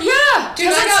milk. Yeah, Dude,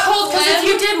 because I it's got cold. Because if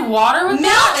phlegm. you did water with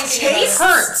Milk it tastes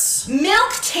hurts.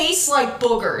 Milk tastes like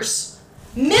boogers.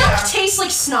 Milk tastes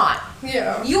like snot.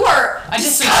 Yeah. You are I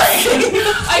disagree.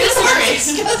 I disagree.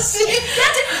 Disgusting.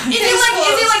 Is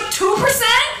it like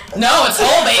 2%? No, it's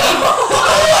whole, baby.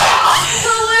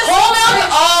 Whole milk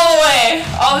all the way,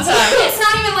 all the time. It's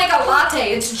not even like a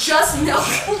latte, it's just milk.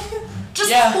 Just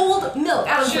Yeah. cold milk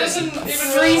out of She the doesn't even really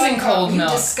Freezing like cold You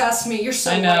milk. disgust me. You're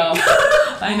so I know. white.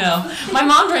 I know. My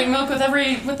mom drank milk with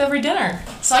every dinner,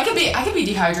 so I could be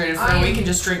dehydrated for a week and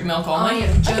just drink milk only. I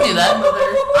could do that.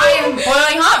 I am.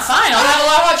 Boiling hot, fine. I'll have a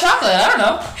lot of hot chocolate. I don't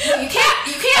know. You can't.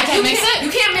 I can't mix it?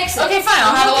 You can't mix it. Okay, fine.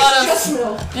 I'll have a lot of. It's just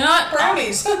milk. You know what?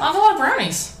 Brownies. I'll have a lot of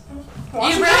brownies.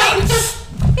 Wash Eat them brownies.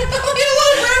 I'll get a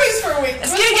lot of brownies for a week.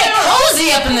 It's gonna get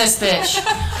cozy up in this bitch.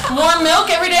 Warm milk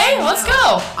every day. Let's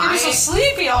go. You're so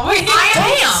sleepy all week. I am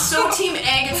Damn. so team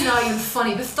egg. It's not even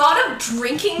funny. The thought of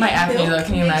drinking My acne, milk though,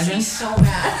 can you makes imagine? me so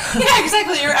mad. Yeah,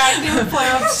 exactly. Your acne would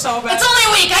flare up so bad. It's only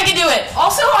a week. I can do it.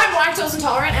 Also, I'm lactose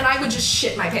intolerant, and I would just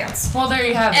shit my pants Well, there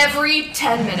you have it. every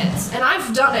 10 minutes, and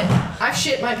I've done it. I've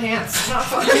shit my pants. It's not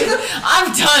funny.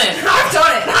 I've done it. I've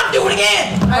done it. And I'm doing it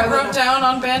again. I wrote down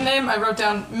on band name, I wrote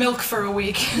down milk for a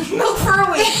week. milk for a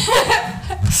week.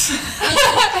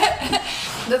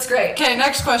 That's great. Okay,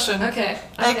 next question. Okay.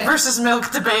 Egg versus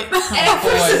milk debate. Egg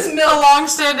versus A milk.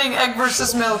 long-standing egg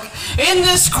versus milk. In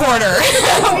this quarter,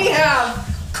 We have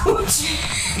cooch.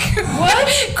 what?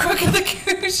 Crook of the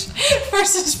Gooch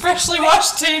versus freshly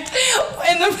washed teeth.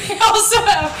 And then we also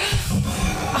have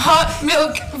hot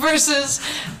milk versus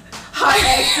Hot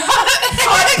egg.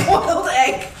 Hot boiled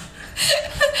egg.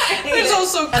 There's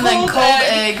also And then cold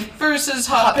egg versus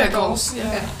hot pickles. pickles.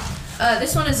 Yeah.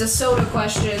 This one is a soda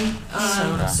question.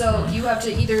 Soda. So you have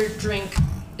to either drink,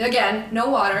 again, no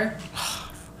water.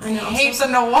 I know. Hate the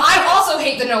no water. I also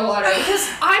hate the no water because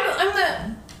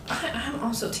I'm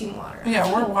also team water.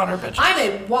 Yeah, we're water bitches. I'm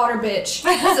a water bitch.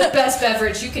 It's the best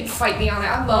beverage. You can fight me on it.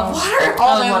 I love water.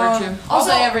 All I day love water long. too. All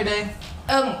Also- day, every day.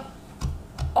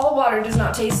 all water does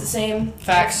not taste the same.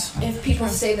 Facts. If people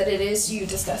say that it is, you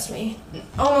disgust me.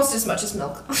 Almost as much as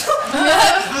milk.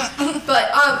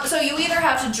 But, so you either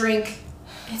have to drink...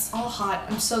 It's all hot.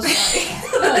 I'm so sorry.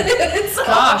 It's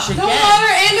Gosh, The again.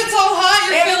 water and it's all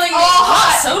hot. You're And feeling it's all Hot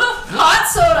hot. soda? Hot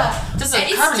soda. Does the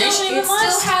And carbonation even it still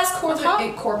last? has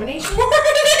carbonation. Carbonation.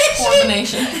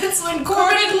 It's when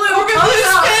Corbin Blue Corbin comes Blue's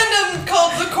out. fandom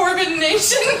called the Corbin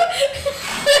Nation.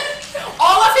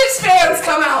 All of his fans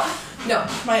come out. No.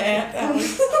 My aunt.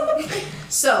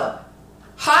 So,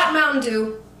 hot Mountain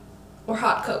Dew or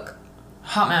hot Coke?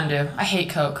 Hot Mountain Dew. I hate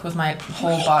Coke with my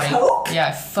whole body. Coke? Yeah,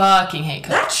 I fucking hate Coke.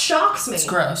 That shocks me. It's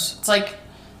gross. It's like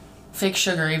fake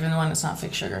sugar, even when it's not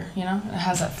fake sugar. You know, it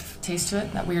has that taste to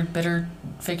it, that weird bitter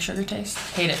fake sugar taste.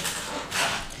 Hate it.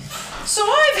 So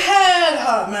I've had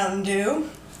hot Mountain Dew.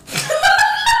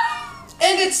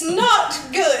 And it's not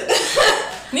good.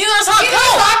 Neither is hot It is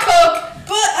Coke. hot Coke.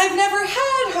 But I've never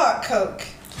had hot Coke.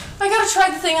 I gotta try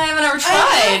the thing I haven't ever I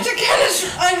tried.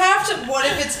 have to. What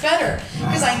if it's better?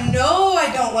 Because I know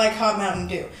I don't like hot Mountain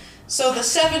Dew. So the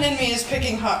 7 in me is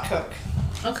picking hot Coke.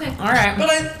 Okay. All right.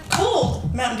 But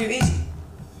cold Mountain Dew, easy.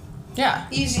 Yeah.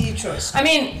 Easy choice. I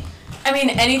mean,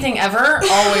 anything ever,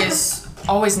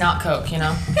 always not Coke. You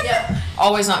know, Yeah.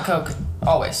 always not Coke.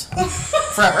 Always.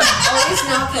 Forever. Always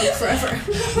not Coke forever.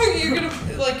 You're gonna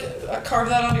carve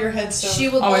that onto your headstone. She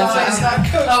will Always always not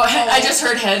Coke. Oh, I just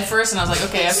heard head first, and I was like,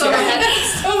 okay, So forehead.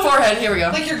 Forehead. Here we go.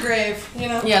 Like your grave, you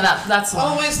know? Yeah, that's the one.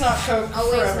 Always not Coke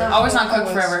Always forever. not. Always not Coke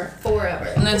Always. forever. Forever.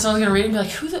 And then someone's gonna read it and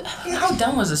be like, how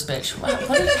dumb was this bitch?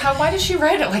 Why did she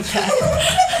write it like that?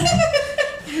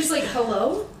 You're just like,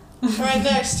 hello? Alright,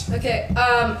 next. Okay,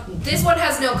 this one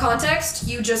has no context.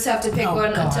 You just have to pick Oh,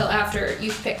 one God. until after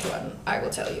you've picked one. I will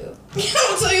tell you.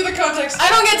 I'll tell you the context. I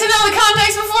don't get to know the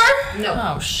context before?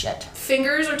 No. Oh, shit.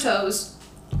 Fingers or toes?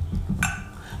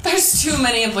 There's too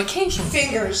many implications.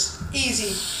 Fingers.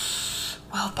 Easy.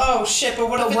 Well, Oh shit, but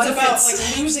what if what it's if about it's-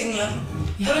 like losing them?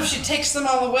 Yeah. What if she takes them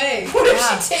all away? What if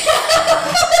Yeah. she takes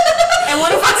And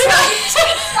what if it's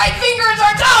my fingers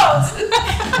or toes?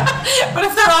 What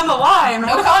if they're on the line?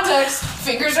 No context.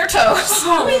 Fingers or toes?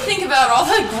 Let me think about all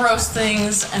the gross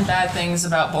things and bad things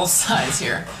about both sides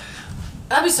here.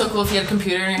 That'd be so cool if you had a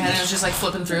computer in your head and it was just like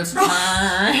flipping through. It's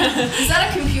Is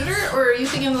that a computer or are you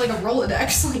thinking of like a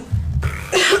Rolodex? Like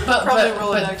Probably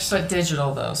Rolodex. But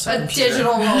digital though. So a computer.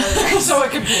 digital Rolodex. So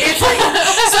it could be. It's like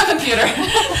So computer.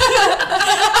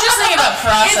 Just thinking about it's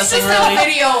processing just really. a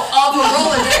video of a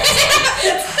Rolodex.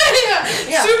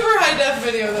 Yeah. Super high def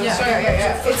video though. Sorry.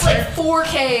 It's like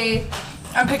 4K.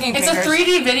 I'm picking It's fingers. a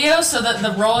 3D video, so that the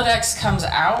Rolodex comes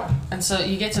out, and so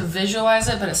you get to visualize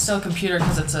it, but it's still a computer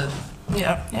because it's it's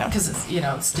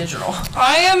it's digital.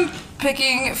 I am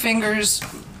picking fingers,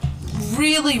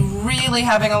 really, really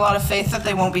having a lot of faith that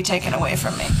they won't be taken away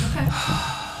from me.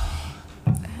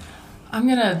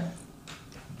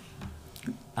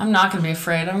 I'm not gonna be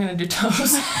afraid. I'm gonna do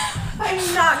toes.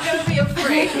 I'm not gonna be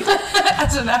afraid.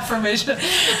 That's an affirmation.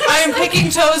 I am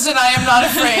picking toes and I am not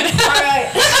afraid.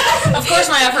 Alright. Of course,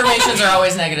 my affirmations are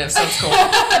always negative, so it's cool.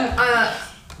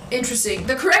 Interesting.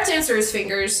 The correct answer is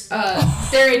fingers.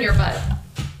 They're in your butt.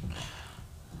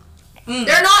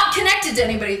 They're not connected to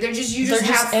anybody. They're just you just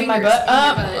They're have just in fingers my butt. in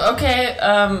your butt. Okay.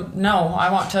 No, I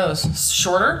want toes.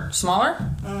 Shorter, smaller.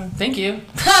 Thank you.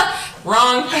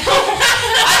 Wrong. I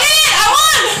did it. I won.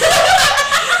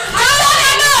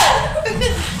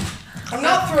 I'm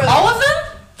not thrilled. All of them?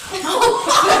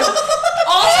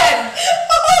 All 10.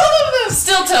 All of them.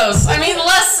 Still toes. I mean,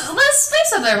 less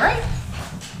space up there, right?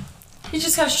 You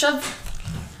just gotta shove.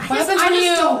 What happens I when just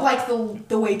you? don't like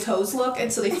the way toes look,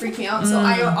 and so they freak me out. So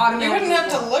I automatically. You wouldn't have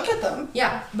to look at them.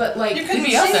 Yeah, but like You couldn't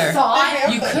be up see there. thought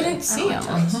You couldn't see I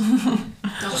them.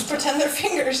 Just pretend they're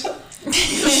fingers.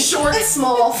 short,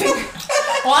 small finger.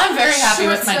 Well, I'm very happy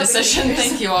Short, with my stubby decision. fingers.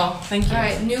 Thank you all. Thank you. All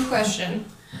right, new question.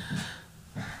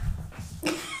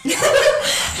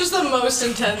 Just the most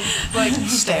intense,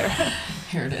 stare.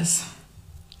 Here it is.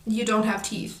 You don't have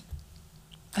teeth.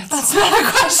 That's Not a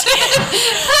question.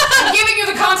 I'm giving you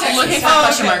the context. looking for a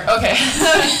question mark. Okay.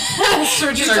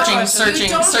 Searching. You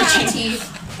don't searching. have teeth,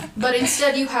 but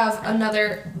instead you have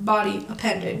another body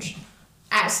appendage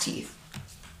as teeth.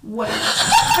 What is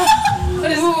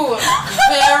it? Ooh,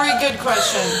 very good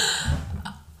question.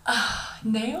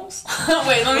 Nails?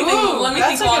 Wait, let me think. Ooh, Let me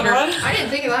that's think a good longer. one. I didn't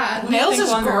think of that. Nails think is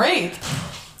longer. great.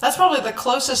 That's probably the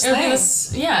closest It would be thing.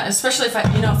 this, yeah, especially if I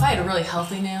had a really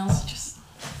healthy nails, just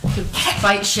could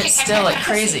bite shit still like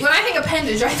crazy. When I think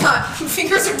appendage, I thought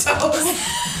fingers or toes.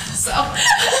 So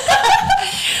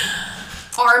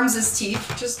arms is teeth,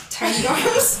 just tiny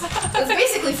arms. That's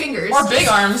basically fingers. Or big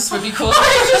arms would be cool.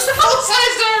 Just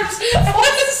full-sized arms. You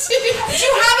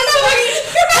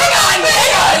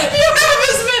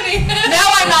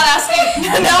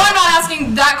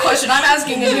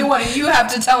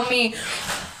have to tell me.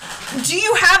 Do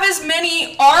you have as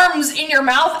many arms in your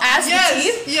mouth as the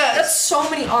teeth? Yes. That's so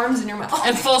many arms in your mouth.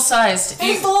 And full sized.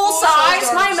 And full size.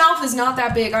 My mouth is not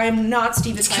that big. I am not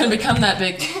Steven It's Tyler. gonna become that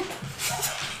big.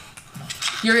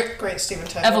 Your Great, Steven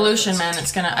Tyler. evolution, man.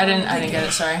 It's gonna. I didn't get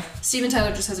it. Sorry. Steven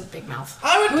Tyler just has a big mouth.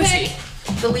 I would Who is pick.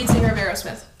 he? The lead singer of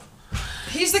Aerosmith.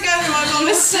 He's the guy who I've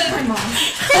always said. My mom.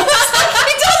 He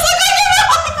does look like your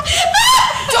mom.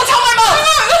 Don't tell my mom.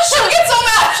 She'll get so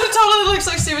mad. She totally looks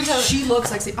like Steven Tyler. She looks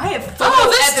like Steven. I have photo Oh,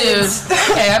 this evidence. dude.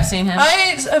 Okay, I've seen him. I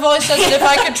have always said that if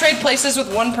I could trade places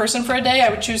with one person for a day, I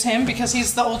would choose him because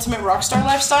he's the ultimate rock star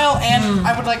lifestyle, and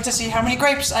I would like to see how many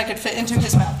grapes I could fit into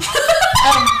his mouth.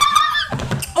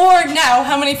 Or now,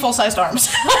 how many full-sized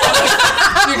arms?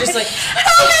 You're just like.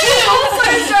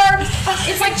 Full-sized arms.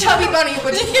 It's like Chubby Bunny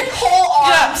with whole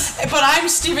arms. Yeah, but I'm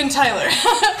Steven Tyler.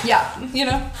 Yeah. You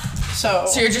know? So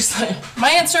So you're just like. my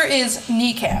answer is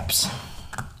kneecaps.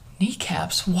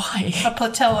 Kneecaps? Why? A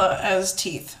patella as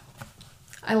teeth.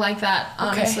 I like that,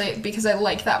 honestly, because I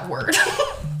like that word.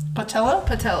 Patella?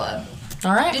 Patella.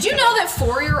 All right. Did you know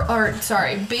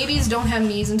that babies don't have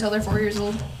knees until they're 4 years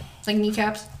old? Like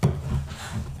kneecaps?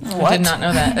 I did not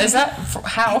know that. Is that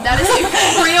how? That is a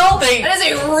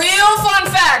real fun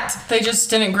fact. They just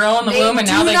didn't grow in the womb and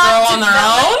do now they not grow on their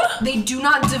own? They do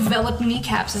not develop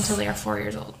kneecaps until they are 4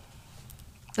 years old.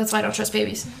 That's why I don't trust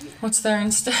babies. What's there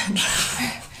instead?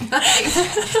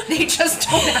 They just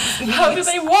don't have knees. How do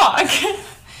they walk?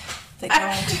 They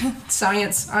don't.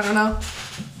 Science. I don't know.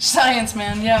 Science,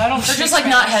 man. Yeah, I don't. They're just like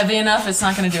not heavy enough. It's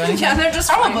not going to do anything. Yeah, they're just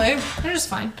Probably. fine. They're just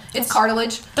fine. It's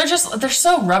cartilage. They're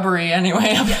so rubbery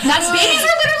anyway. That's babies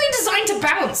are literally designed to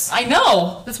bounce. I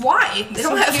know. That's why they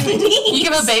don't have knees. You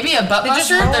give a baby a butt just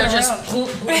buster, roll they're around. just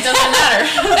it doesn't matter.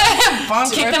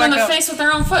 Bonk Kick right them in back the up. face with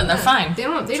their own foot and they're fine. They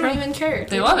don't even care.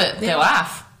 They love it. They don't-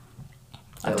 laugh.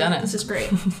 I've done it. This is great.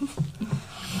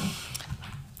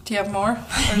 Do you have more?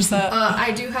 Or is that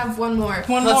I do have one more.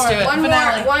 one Let's more? do it.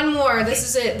 Finale. One more. This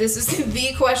is it. This is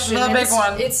the question. The and big it's,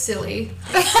 one. It's silly.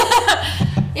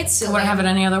 It's silly. I wouldn't have it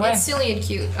any other way. It's silly and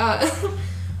cute.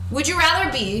 Would you rather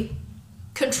be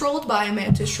controlled by a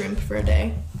mantis shrimp for a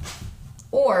day,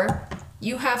 or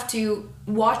you have to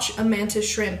watch a mantis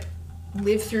shrimp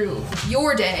live through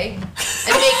your day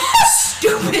and make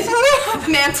stupid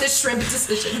mantis shrimp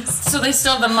decisions? So they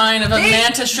still have the mind of a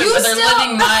mantis shrimp, you but they're still-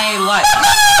 living my life.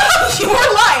 Your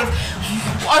life.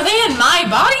 Are they in my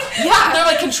body? Yeah. They're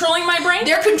like controlling my brain?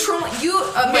 They're controlling you.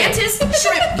 A mantis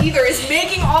shrimp either is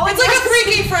making all It's like a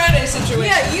Freaky Friday situation.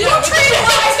 Yeah, you don't trade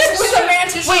lives with a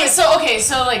mantis shrimp.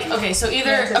 Wait, so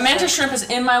either a mantis shrimp is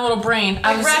in my little brain.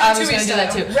 I was Ratatouille going to do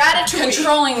that style. too. Ratatouille.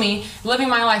 Controlling me, living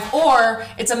my life, or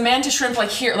it's a mantis shrimp like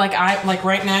here, like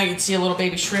right now you'd see a little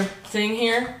baby shrimp thing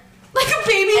here. Like a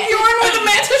baby Bjorn with a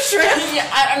mantis shrimp. Yeah,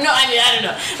 I don't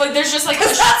know. Like there's just like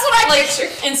That's what I like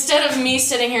pictured. instead of me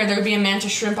sitting here, there would be a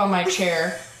mantis shrimp on my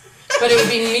chair, but it would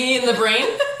be me in the brain.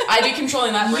 I'd be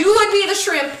controlling that brain. You would be the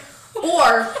shrimp,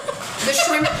 or the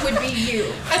shrimp would be you.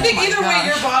 I think my either way, gosh.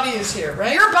 your body is here,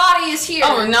 right? Your body is here.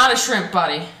 Oh, not a shrimp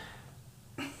body.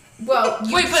 Well,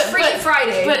 Wait, Freaky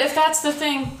Friday. But if that's the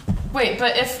thing, wait.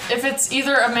 But if it's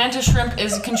either a mantis shrimp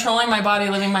is controlling my body,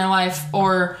 living my life,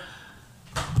 or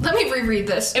let me reread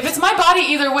this. if it's my body,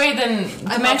 either way, then the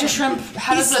love mantis him. shrimp.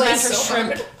 How He does the slays mantis so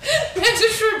shrimp? hard.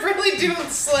 Mantis shrimp really do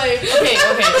slay. Okay,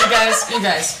 you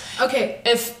guys. Okay.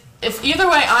 If either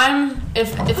way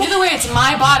if either way it's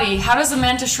my body, how does the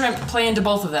mantis shrimp play into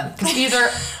both of them? Because either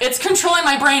it's controlling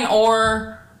my brain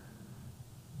or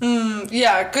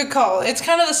Yeah, good call. It's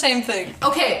kind of the same thing.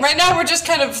 Okay. Right now, we're just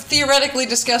kind of theoretically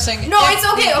discussing. No, if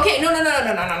it's okay. Okay.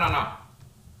 No.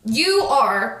 You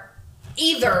are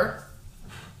either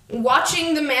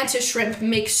watching the mantis shrimp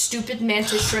make stupid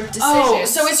mantis shrimp decisions. oh,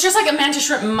 so it's just like a mantis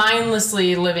shrimp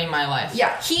mindlessly living my life.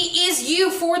 yeah, he is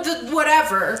you for the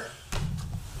whatever,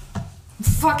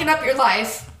 fucking up your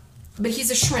life, but he's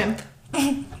a shrimp.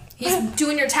 He's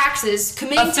doing your taxes,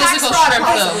 committing A tax physical fraud shrimp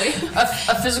possibly.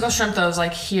 though. A physical shrimp though is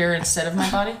like here instead of my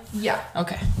body. Yeah,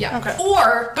 Okay. yeah. Okay.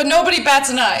 Or But nobody bats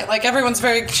an eye. Like, everyone's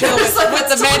very chill It's with, like, with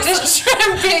the what's mantis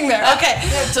shrimp being there. Okay.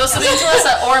 So something to us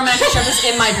that or a mantis shrimp is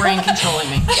in my brain controlling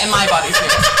me, and my body's here.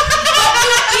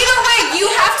 either way, you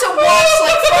have to watch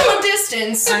like from a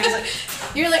distance.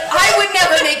 You're like, I would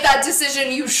never make that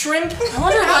decision, you shrimp. I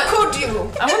wonder How what could you?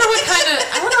 I wonder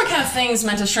what kind of things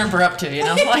mantis shrimp are up to. You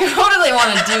know, like what do they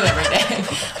want to do every day?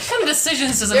 What kind of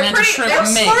decisions does a They're mantis pretty- shrimp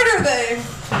they're make? What are they?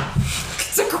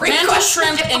 It's a great Mantis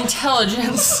question. shrimp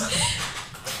intelligence.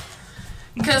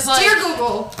 Because like Dear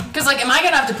Google, Because, like, am I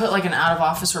gonna have to put, like, an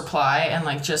out-of-office reply and,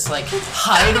 like, just, like,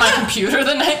 hide my computer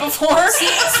the night before?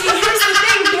 See,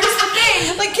 here's the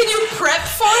thing. Like, can you prep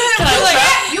for it? Can I You're like,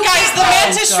 prep? You guys, can't the prep.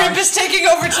 mantis Oh, shrimp gosh. is taking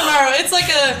over tomorrow. It's like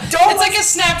a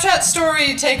Snapchat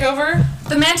story takeover.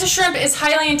 The mantis shrimp is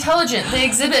highly intelligent. They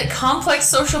exhibit complex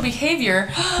social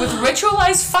behavior with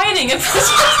ritualized fighting and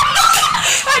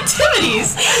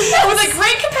activities. With a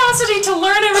great capacity to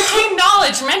learn and retain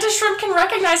knowledge, mantis shrimp can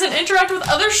recognize and interact with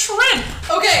other shrimp.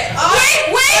 Okay.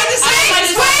 Wait,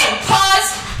 pause.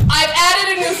 I've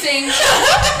added a new thing.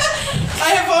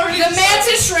 I have already. The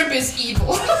mantis shrimp is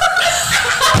evil.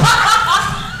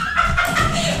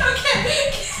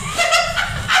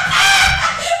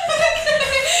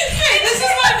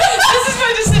 This is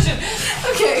my decision.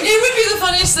 Okay. It would be the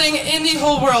funniest thing in the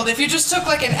whole world if you just took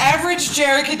like an average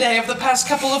Jerica day of the past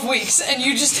couple of weeks and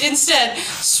you just instead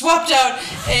swapped out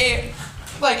a,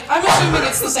 like, I'm assuming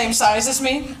it's the same size as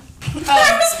me.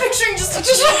 I was picturing just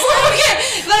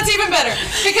Okay, that's even better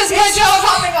because my job.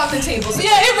 popping off the tables.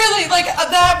 Yeah, it really, like,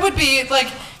 that would be like.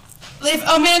 If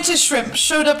a mantis shrimp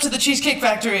showed up to the Cheesecake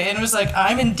Factory and was like,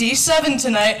 I'm in D7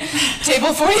 tonight, table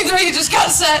 43 just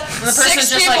got set, And the person's 6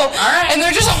 just people, like, all right. and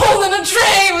they're just holding a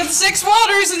tray with 6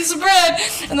 waters and some bread,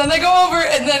 and then they go over,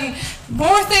 and then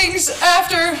more things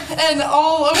after, and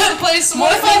all over the place.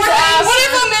 What if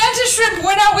a mantis shrimp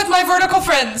went out with my vertical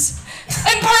friends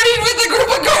and partied with a group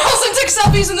of girls and took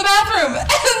selfies in the bathroom?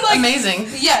 And like,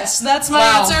 Amazing. yes, that's my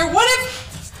Wow. answer. What if...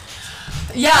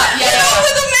 Yeah. with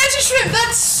a mantis shrimp,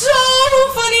 that's so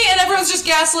funny, and everyone's just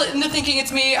gaslit into thinking it's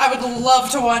me. I would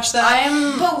love to watch that.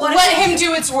 But what Let if him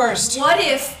do its worst. What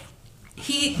if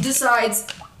he decides,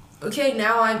 okay,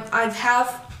 now I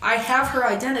have her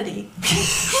identity.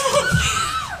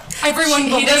 Everyone He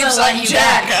believes doesn't let I'm you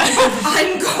Jack.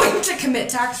 I'm going to commit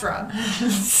tax fraud.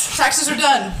 Taxes are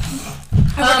done.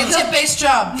 I work a tip-based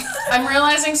job. I'm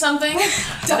realizing something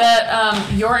that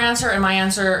your answer and my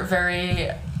answer are very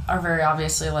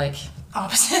obviously like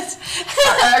Opposite.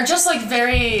 are just like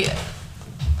very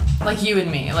like you and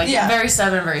me, like Yeah. very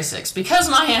 7, very 6. Because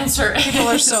my answer People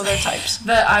are is so their types.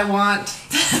 that I want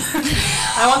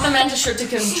the mantis shrimp to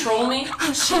control me.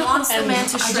 She wants the And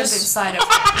mantis I shrimp just- inside of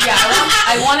her. Yeah,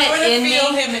 I want it wanna in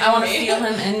feel me. him in I want to me. feel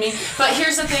him in me. But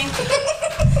here's the thing.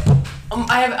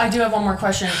 I do have one more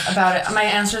question about it. My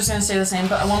answer is going to stay the same,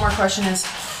 but one more question is,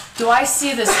 do I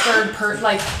see this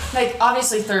like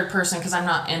obviously third person because I'm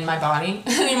not in my body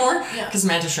anymore Yeah. because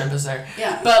mantis shrimp is there.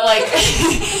 Yeah. But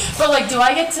like, do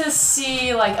I get to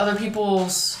see like other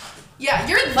people's Yeah,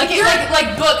 you're book Are you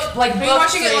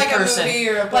watching it third like a person? movie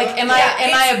or a book? Like, am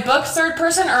I a book third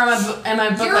person or am I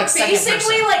a book You're like second person?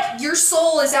 basically like your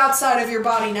soul is outside of your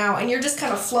body now, and you're just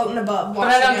kind of floating above. But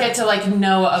I don't get to like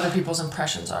know what other people's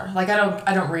impressions are. Like I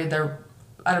don't read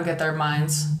I don't get their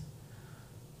minds.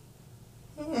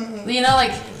 You know,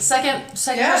 like second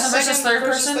person versus third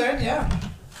person. Third, yeah.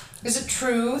 Is it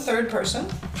true third person?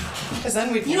 Because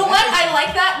then we. You know what? I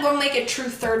like that. We'll make it true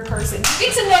third person. You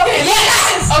get to know him.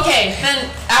 Yes. Okay, then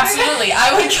absolutely,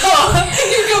 I would go.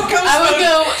 You go ghost I would mode.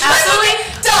 go absolutely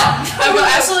Done. I would go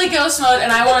absolutely ghost mode,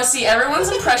 and I want to see everyone's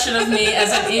impression of me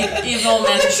as an evil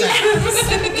mantis shrimp.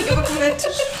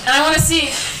 And I want to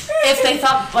see if they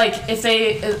thought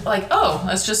oh,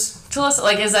 that's just to listen.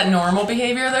 Like, is that normal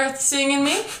behavior they're seeing in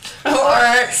me, or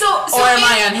am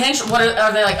I unhinged? What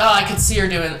are they like? Oh, I could see her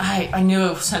doing. I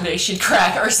knew someday she'd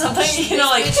crack or something. You know,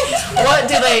 like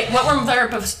what were their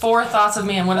before thoughts of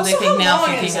me, and what do they think now?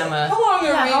 Thinking I'm a. How long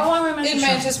are how long are we in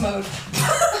mantis mode?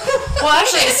 Well,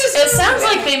 actually, it sounds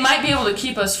like they might be able to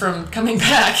keep us from coming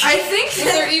back. I think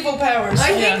With their evil powers. I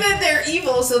think that they're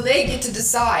evil, so they get to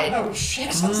decide. Oh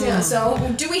shit. Yeah. So,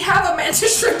 do we have a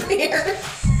mantis shrimp here?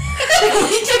 If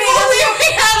only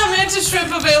we had a mantis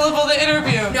shrimp available to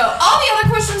interview. No. All the other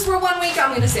questions were 1 week.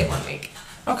 I'm gonna say 1 week.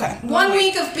 Okay. 1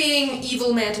 week of being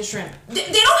evil mantis shrimp. They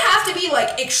don't have to be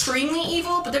like extremely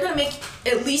evil, but they're gonna make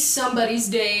at least somebody's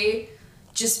day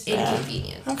just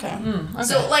inconvenient. Okay.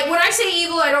 So, like, when I say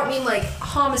evil, I don't mean like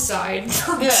homicide.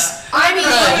 Yeah. I mean,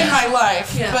 Living my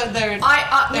life, Yeah. but they're. when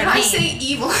They're I mean. say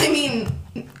evil, I mean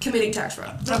committing tax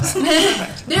fraud.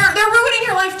 Perfect. They're ruining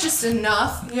your life just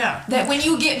enough Yeah. that when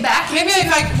you get back, Maybe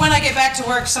when I get back to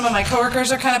work, some of my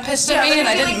coworkers are kind of pissed at me, and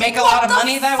I didn't make a lot of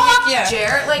money that week. Yeah.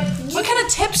 Jarrett, like, What kind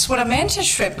of tips would a mantis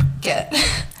shrimp get?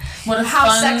 What a how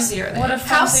fun, sexy are they? What a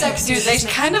How fun thing. sexy? Dude, they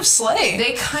kind of slay.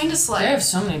 They kind of slay. They have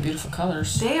so many beautiful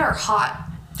colors. They are hot.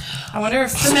 I wonder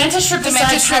if The mantis shrimp the decides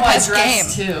mantis shrimp how I has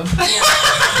dress game. too.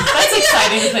 That's That's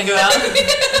exciting to think about.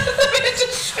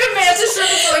 Mantis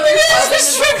shrimp is like your The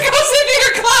shrimp goes into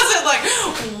your closet like,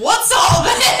 what's all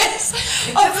this?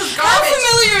 How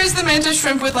familiar is the mantis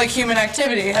shrimp with like human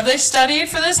activity? Have they studied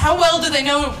for this? How well do they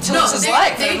know Tillis's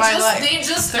life and my life? They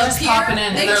just They're just appear, popping in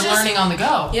and they're learning on the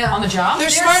go. Yeah. On the job. They're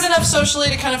smart enough socially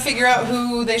to kind of figure out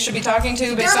who they should be talking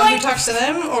to based on who talks to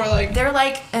them, or like They're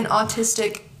like an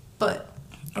autistic, but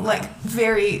like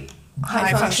very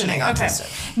high functioning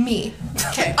autistic. Me.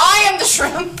 Okay. I am the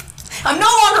shrimp. I'm no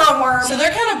longer a worm. So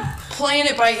they're kind of playing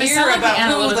it by They ear sound like about the who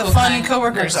the analytical fun kind.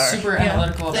 coworkers They're are. super Yeah,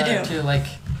 analytical they about do. it too. Like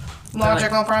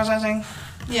Logical processing.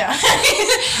 Yeah.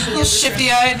 A little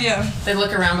shifty-eyed. Yeah. they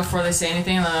look around before they say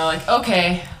anything, and then they're like,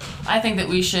 "Okay, I think that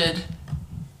we should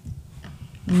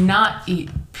not eat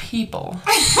people."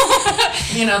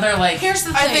 You know, they're like, Here's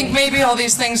the thing. I think maybe all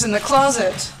these things in the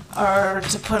closet are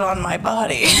to put on my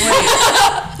body.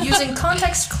 Using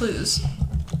context clues,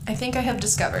 I think I have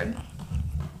discovered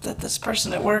That this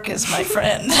person at work is my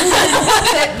friend.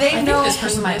 that they I know think this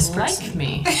person who might this like person-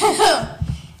 me.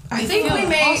 I think Feel we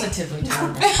may. positively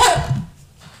toward me.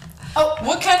 Oh,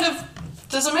 what kind of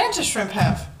does a mantis shrimp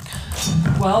have?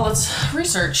 Well, let's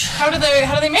research. How do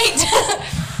they mate?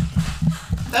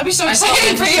 That'd be so I spelled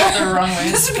exciting for mantis you. the wrong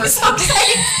way. This would be so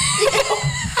exciting.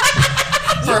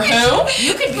 For who?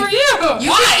 You could for you.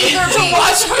 Why? To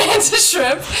watch a mantis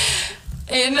shrimp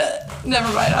in.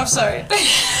 Never mind. I'm sorry.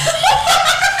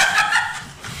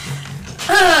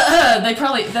 They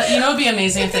probably. You know, it'd be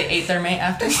amazing if they ate their mate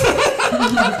after. If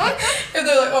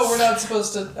they're like, oh, we're not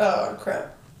supposed to. Oh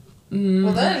crap.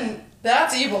 Well then,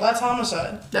 that's evil. That's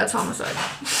homicide. That's homicide.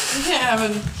 You can't have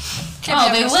an.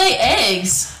 Oh, they lay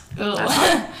eggs. But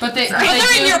they. But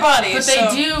they're in your body. But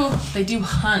so they do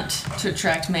hunt to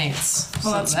attract mates.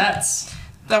 Well, So that's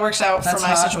that works out for That's my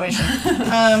hot. situation.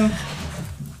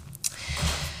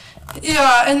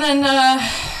 Yeah, and then.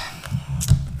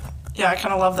 Yeah, I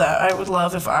kind of love that. I would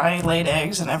love if I laid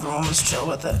eggs and everyone was chill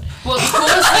with it. well.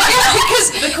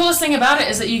 The coolest thing about it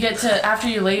is that you get to, after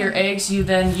you lay your eggs, you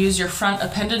then use your front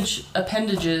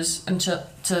appendages until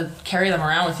to carry them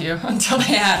around with you until they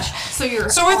hatch. So you're.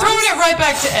 So we're throwing it right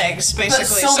back to eggs, basically.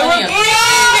 so we're many of them.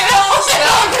 it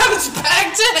all comes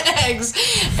back to eggs.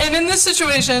 And in this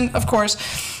situation, of course,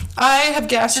 I have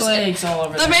Just gaslit. eggs all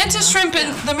over The there, mantis you know?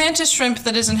 shrimp, the mantis shrimp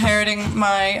that is inheriting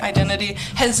my identity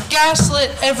has gaslit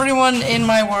everyone in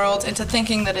my world into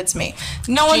thinking that it's me.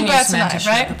 No one Genius bats an eye, mantis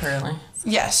shrimp, right? apparently.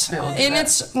 Yes. They will do In that.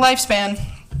 its lifespan,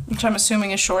 which I'm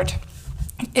assuming is short,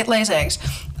 it lays eggs.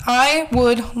 I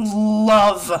would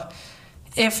love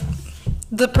if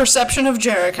the perception of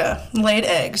Jerica laid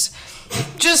eggs,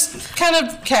 just kind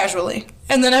of casually,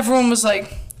 and then everyone was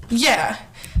like, "Yeah."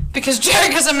 Because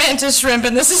Jerica's a mantis shrimp,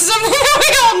 and this is something that we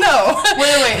all know.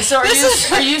 Wait. So are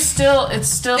you still? It's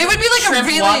still. It would be like a shrimp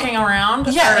really- walking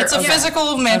around. Yeah, Or- it's a okay.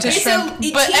 physical mantis It's shrimp,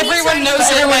 a but teeny everyone tiny- knows But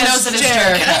it everyone as knows that it's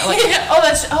Jerica.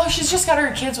 Jerica. Like, she's just got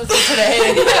her kids with her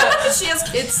today. She has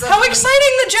kids. How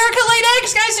exciting that Jerica laid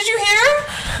eggs, guys! Did you hear?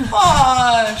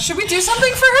 Aw, should we do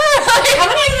something for her?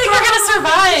 How do you think we're gonna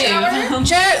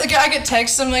survive? Like, I get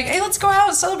texts. I'm like, "Hey, let's go out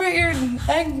and celebrate your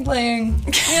egg laying."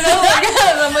 You know, like,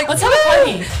 I'm like, Let's have a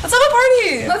party. Let's have a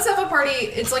party. Let's have a party.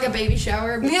 It's like a baby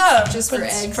shower. But Yeah, Just but for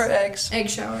it's eggs. For eggs. Egg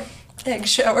shower. Egg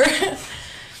shower.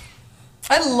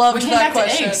 I loved We came that back to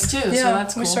question. eggs, too, so Yeah,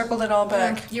 that's we cool. circled it all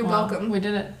back. You're Wow, welcome. We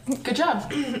did it. Good job.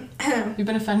 You've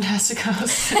been a fantastic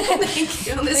host. Thank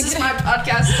you. This is my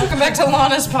podcast. Welcome back to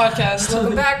Lana's podcast,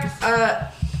 Welcome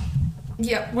back.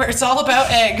 Yep. where it's all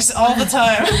about eggs all the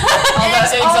time. All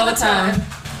about eggs all the time.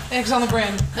 Eggs on the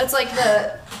brain. That's like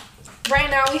the. Right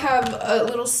now we have a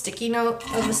little sticky note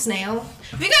of a snail.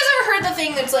 Have you guys ever heard the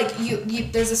thing that's like you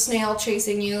there's a snail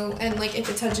chasing you and like if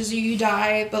it touches you you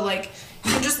die, but like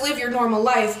you can just live your normal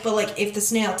life, but like if the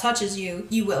snail touches you,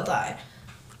 you will die.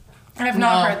 I have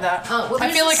not No. heard that. Well, I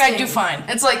there's feel this like I do thing. fine.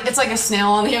 It's like a snail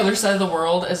on the other side of the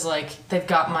world is like they've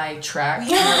got my track.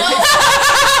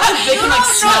 They can like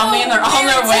smell me and they're on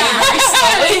their way very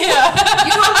slowly. Yeah.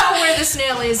 You don't know where the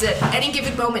snail is at any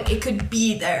given moment. It could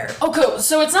be there. Oh, cool.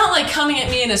 So it's not like coming at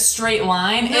me in a straight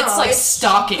line. No, it's like it's-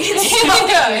 stalking me.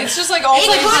 Yeah, it's just like all It's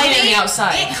like places. hiding on the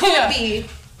outside. It could Yeah. be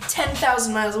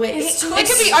 10,000 miles away. It It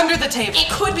could be under the table. It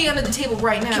could be under the table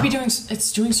right now.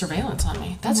 It's doing surveillance on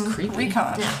me. That's creepy.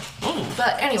 Recon. Yeah.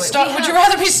 But anyway, Would you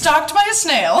rather be stalked by a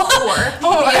snail? or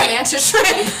be a mantis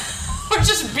shrimp? Or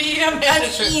just be a An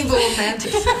mantis shrimp? evil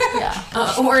mantis.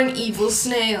 Yeah. Or an evil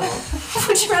snail.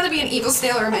 Would you rather be an evil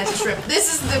snail or a mantis shrimp?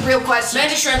 This is the real question.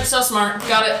 Mantis shrimp, so smart.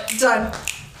 Got it. Done.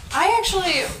 I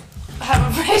actually have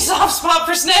a pretty soft spot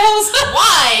for snails.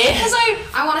 Why? Because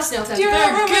I want a snail tattoo. do you They're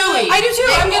remember? gooey. I do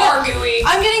too. They are gooey.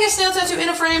 I'm getting a snail tattoo in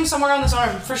a frame somewhere on this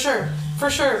arm, for sure. for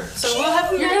sure. So we'll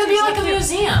have. You're gonna be like a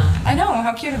museum. I know,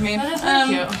 how cute of me. That is very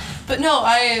cute. But no,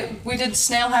 we did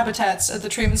snail habitats at the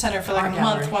treatment center for like a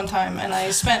month one time, and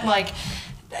I spent like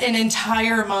an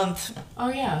entire month Oh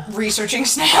yeah. researching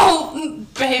snail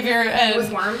behavior and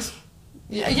With worms.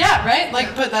 yeah, right.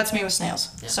 Like, but that's me with snails.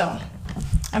 So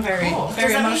I'm very Does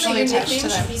very that mean emotionally that your attached to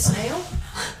nickname should them. be snail?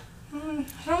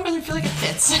 I don't really feel like it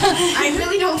fits. I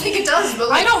really don't think it does, but I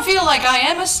like, don't feel like I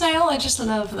am a snail. I just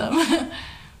love them.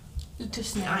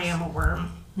 I am a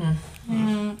worm.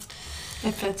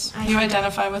 It fits. You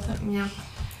identify with it. Yeah.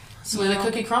 So the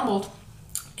cookie crumbled.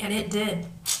 And it did.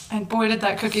 And boy, did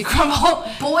that cookie crumble.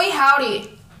 Boy,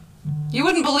 howdy. You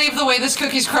wouldn't believe the way this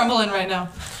cookie's crumbling right now.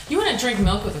 You wouldn't drink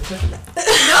milk with a cookie.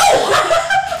 No!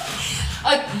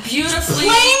 A beautifully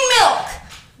Plain milk!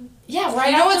 Yeah,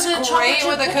 right. You know after what's the great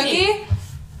chocolate with a chip cookie?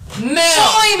 Milk.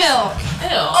 Soy milk.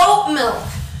 Ew. Oat milk.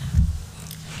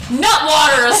 Nut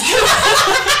water is good.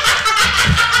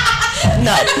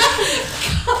 Nut.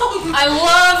 I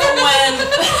love when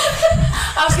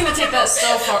I was gonna take that so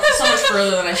much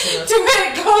further than I should have. Do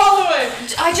it. Go all the way.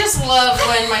 I just love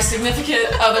when my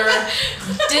significant other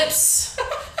dips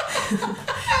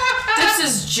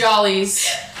his jollies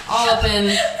all up in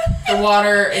the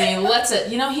water and he lets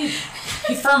it. You know, he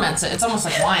ferments it. It's almost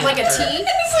like wine. Like a after. tea?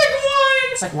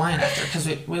 It's like wine after because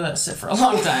we let it sit for a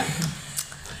long time.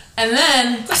 And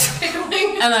then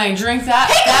I drink that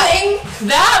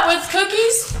with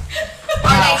cookies.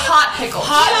 Are they hot pickles?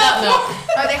 Hot nut milk.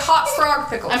 Are they hot frog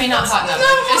pickles? I mean, not hot nut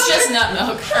milk. It's just nut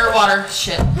milk or water.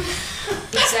 Shit.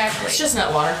 Exactly. It's just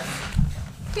nut water.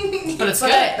 But it's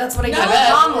good. That's what I I got bet.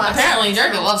 Mom last Apparently,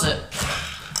 Jerica loves it.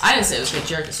 I didn't say it was good.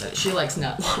 Jerica said it. She likes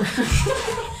nut water.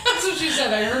 That's what she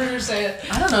said. I heard her say it.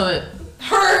 I don't know that.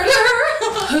 Heard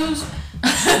her.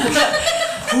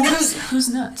 Who's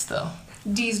nuts though?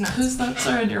 D's nuts. Whose nuts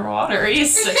are in your water? You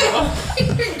sicko.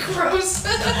 Gross.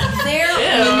 They're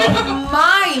Ew.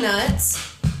 my nuts.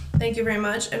 Thank you very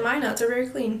much. And my nuts are very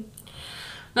clean.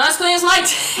 Not as clean as my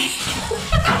tank.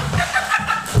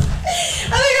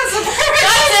 I think that's the perfect.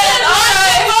 That's it. All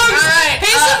right.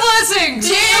 Peace and blessings.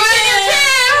 Cheers.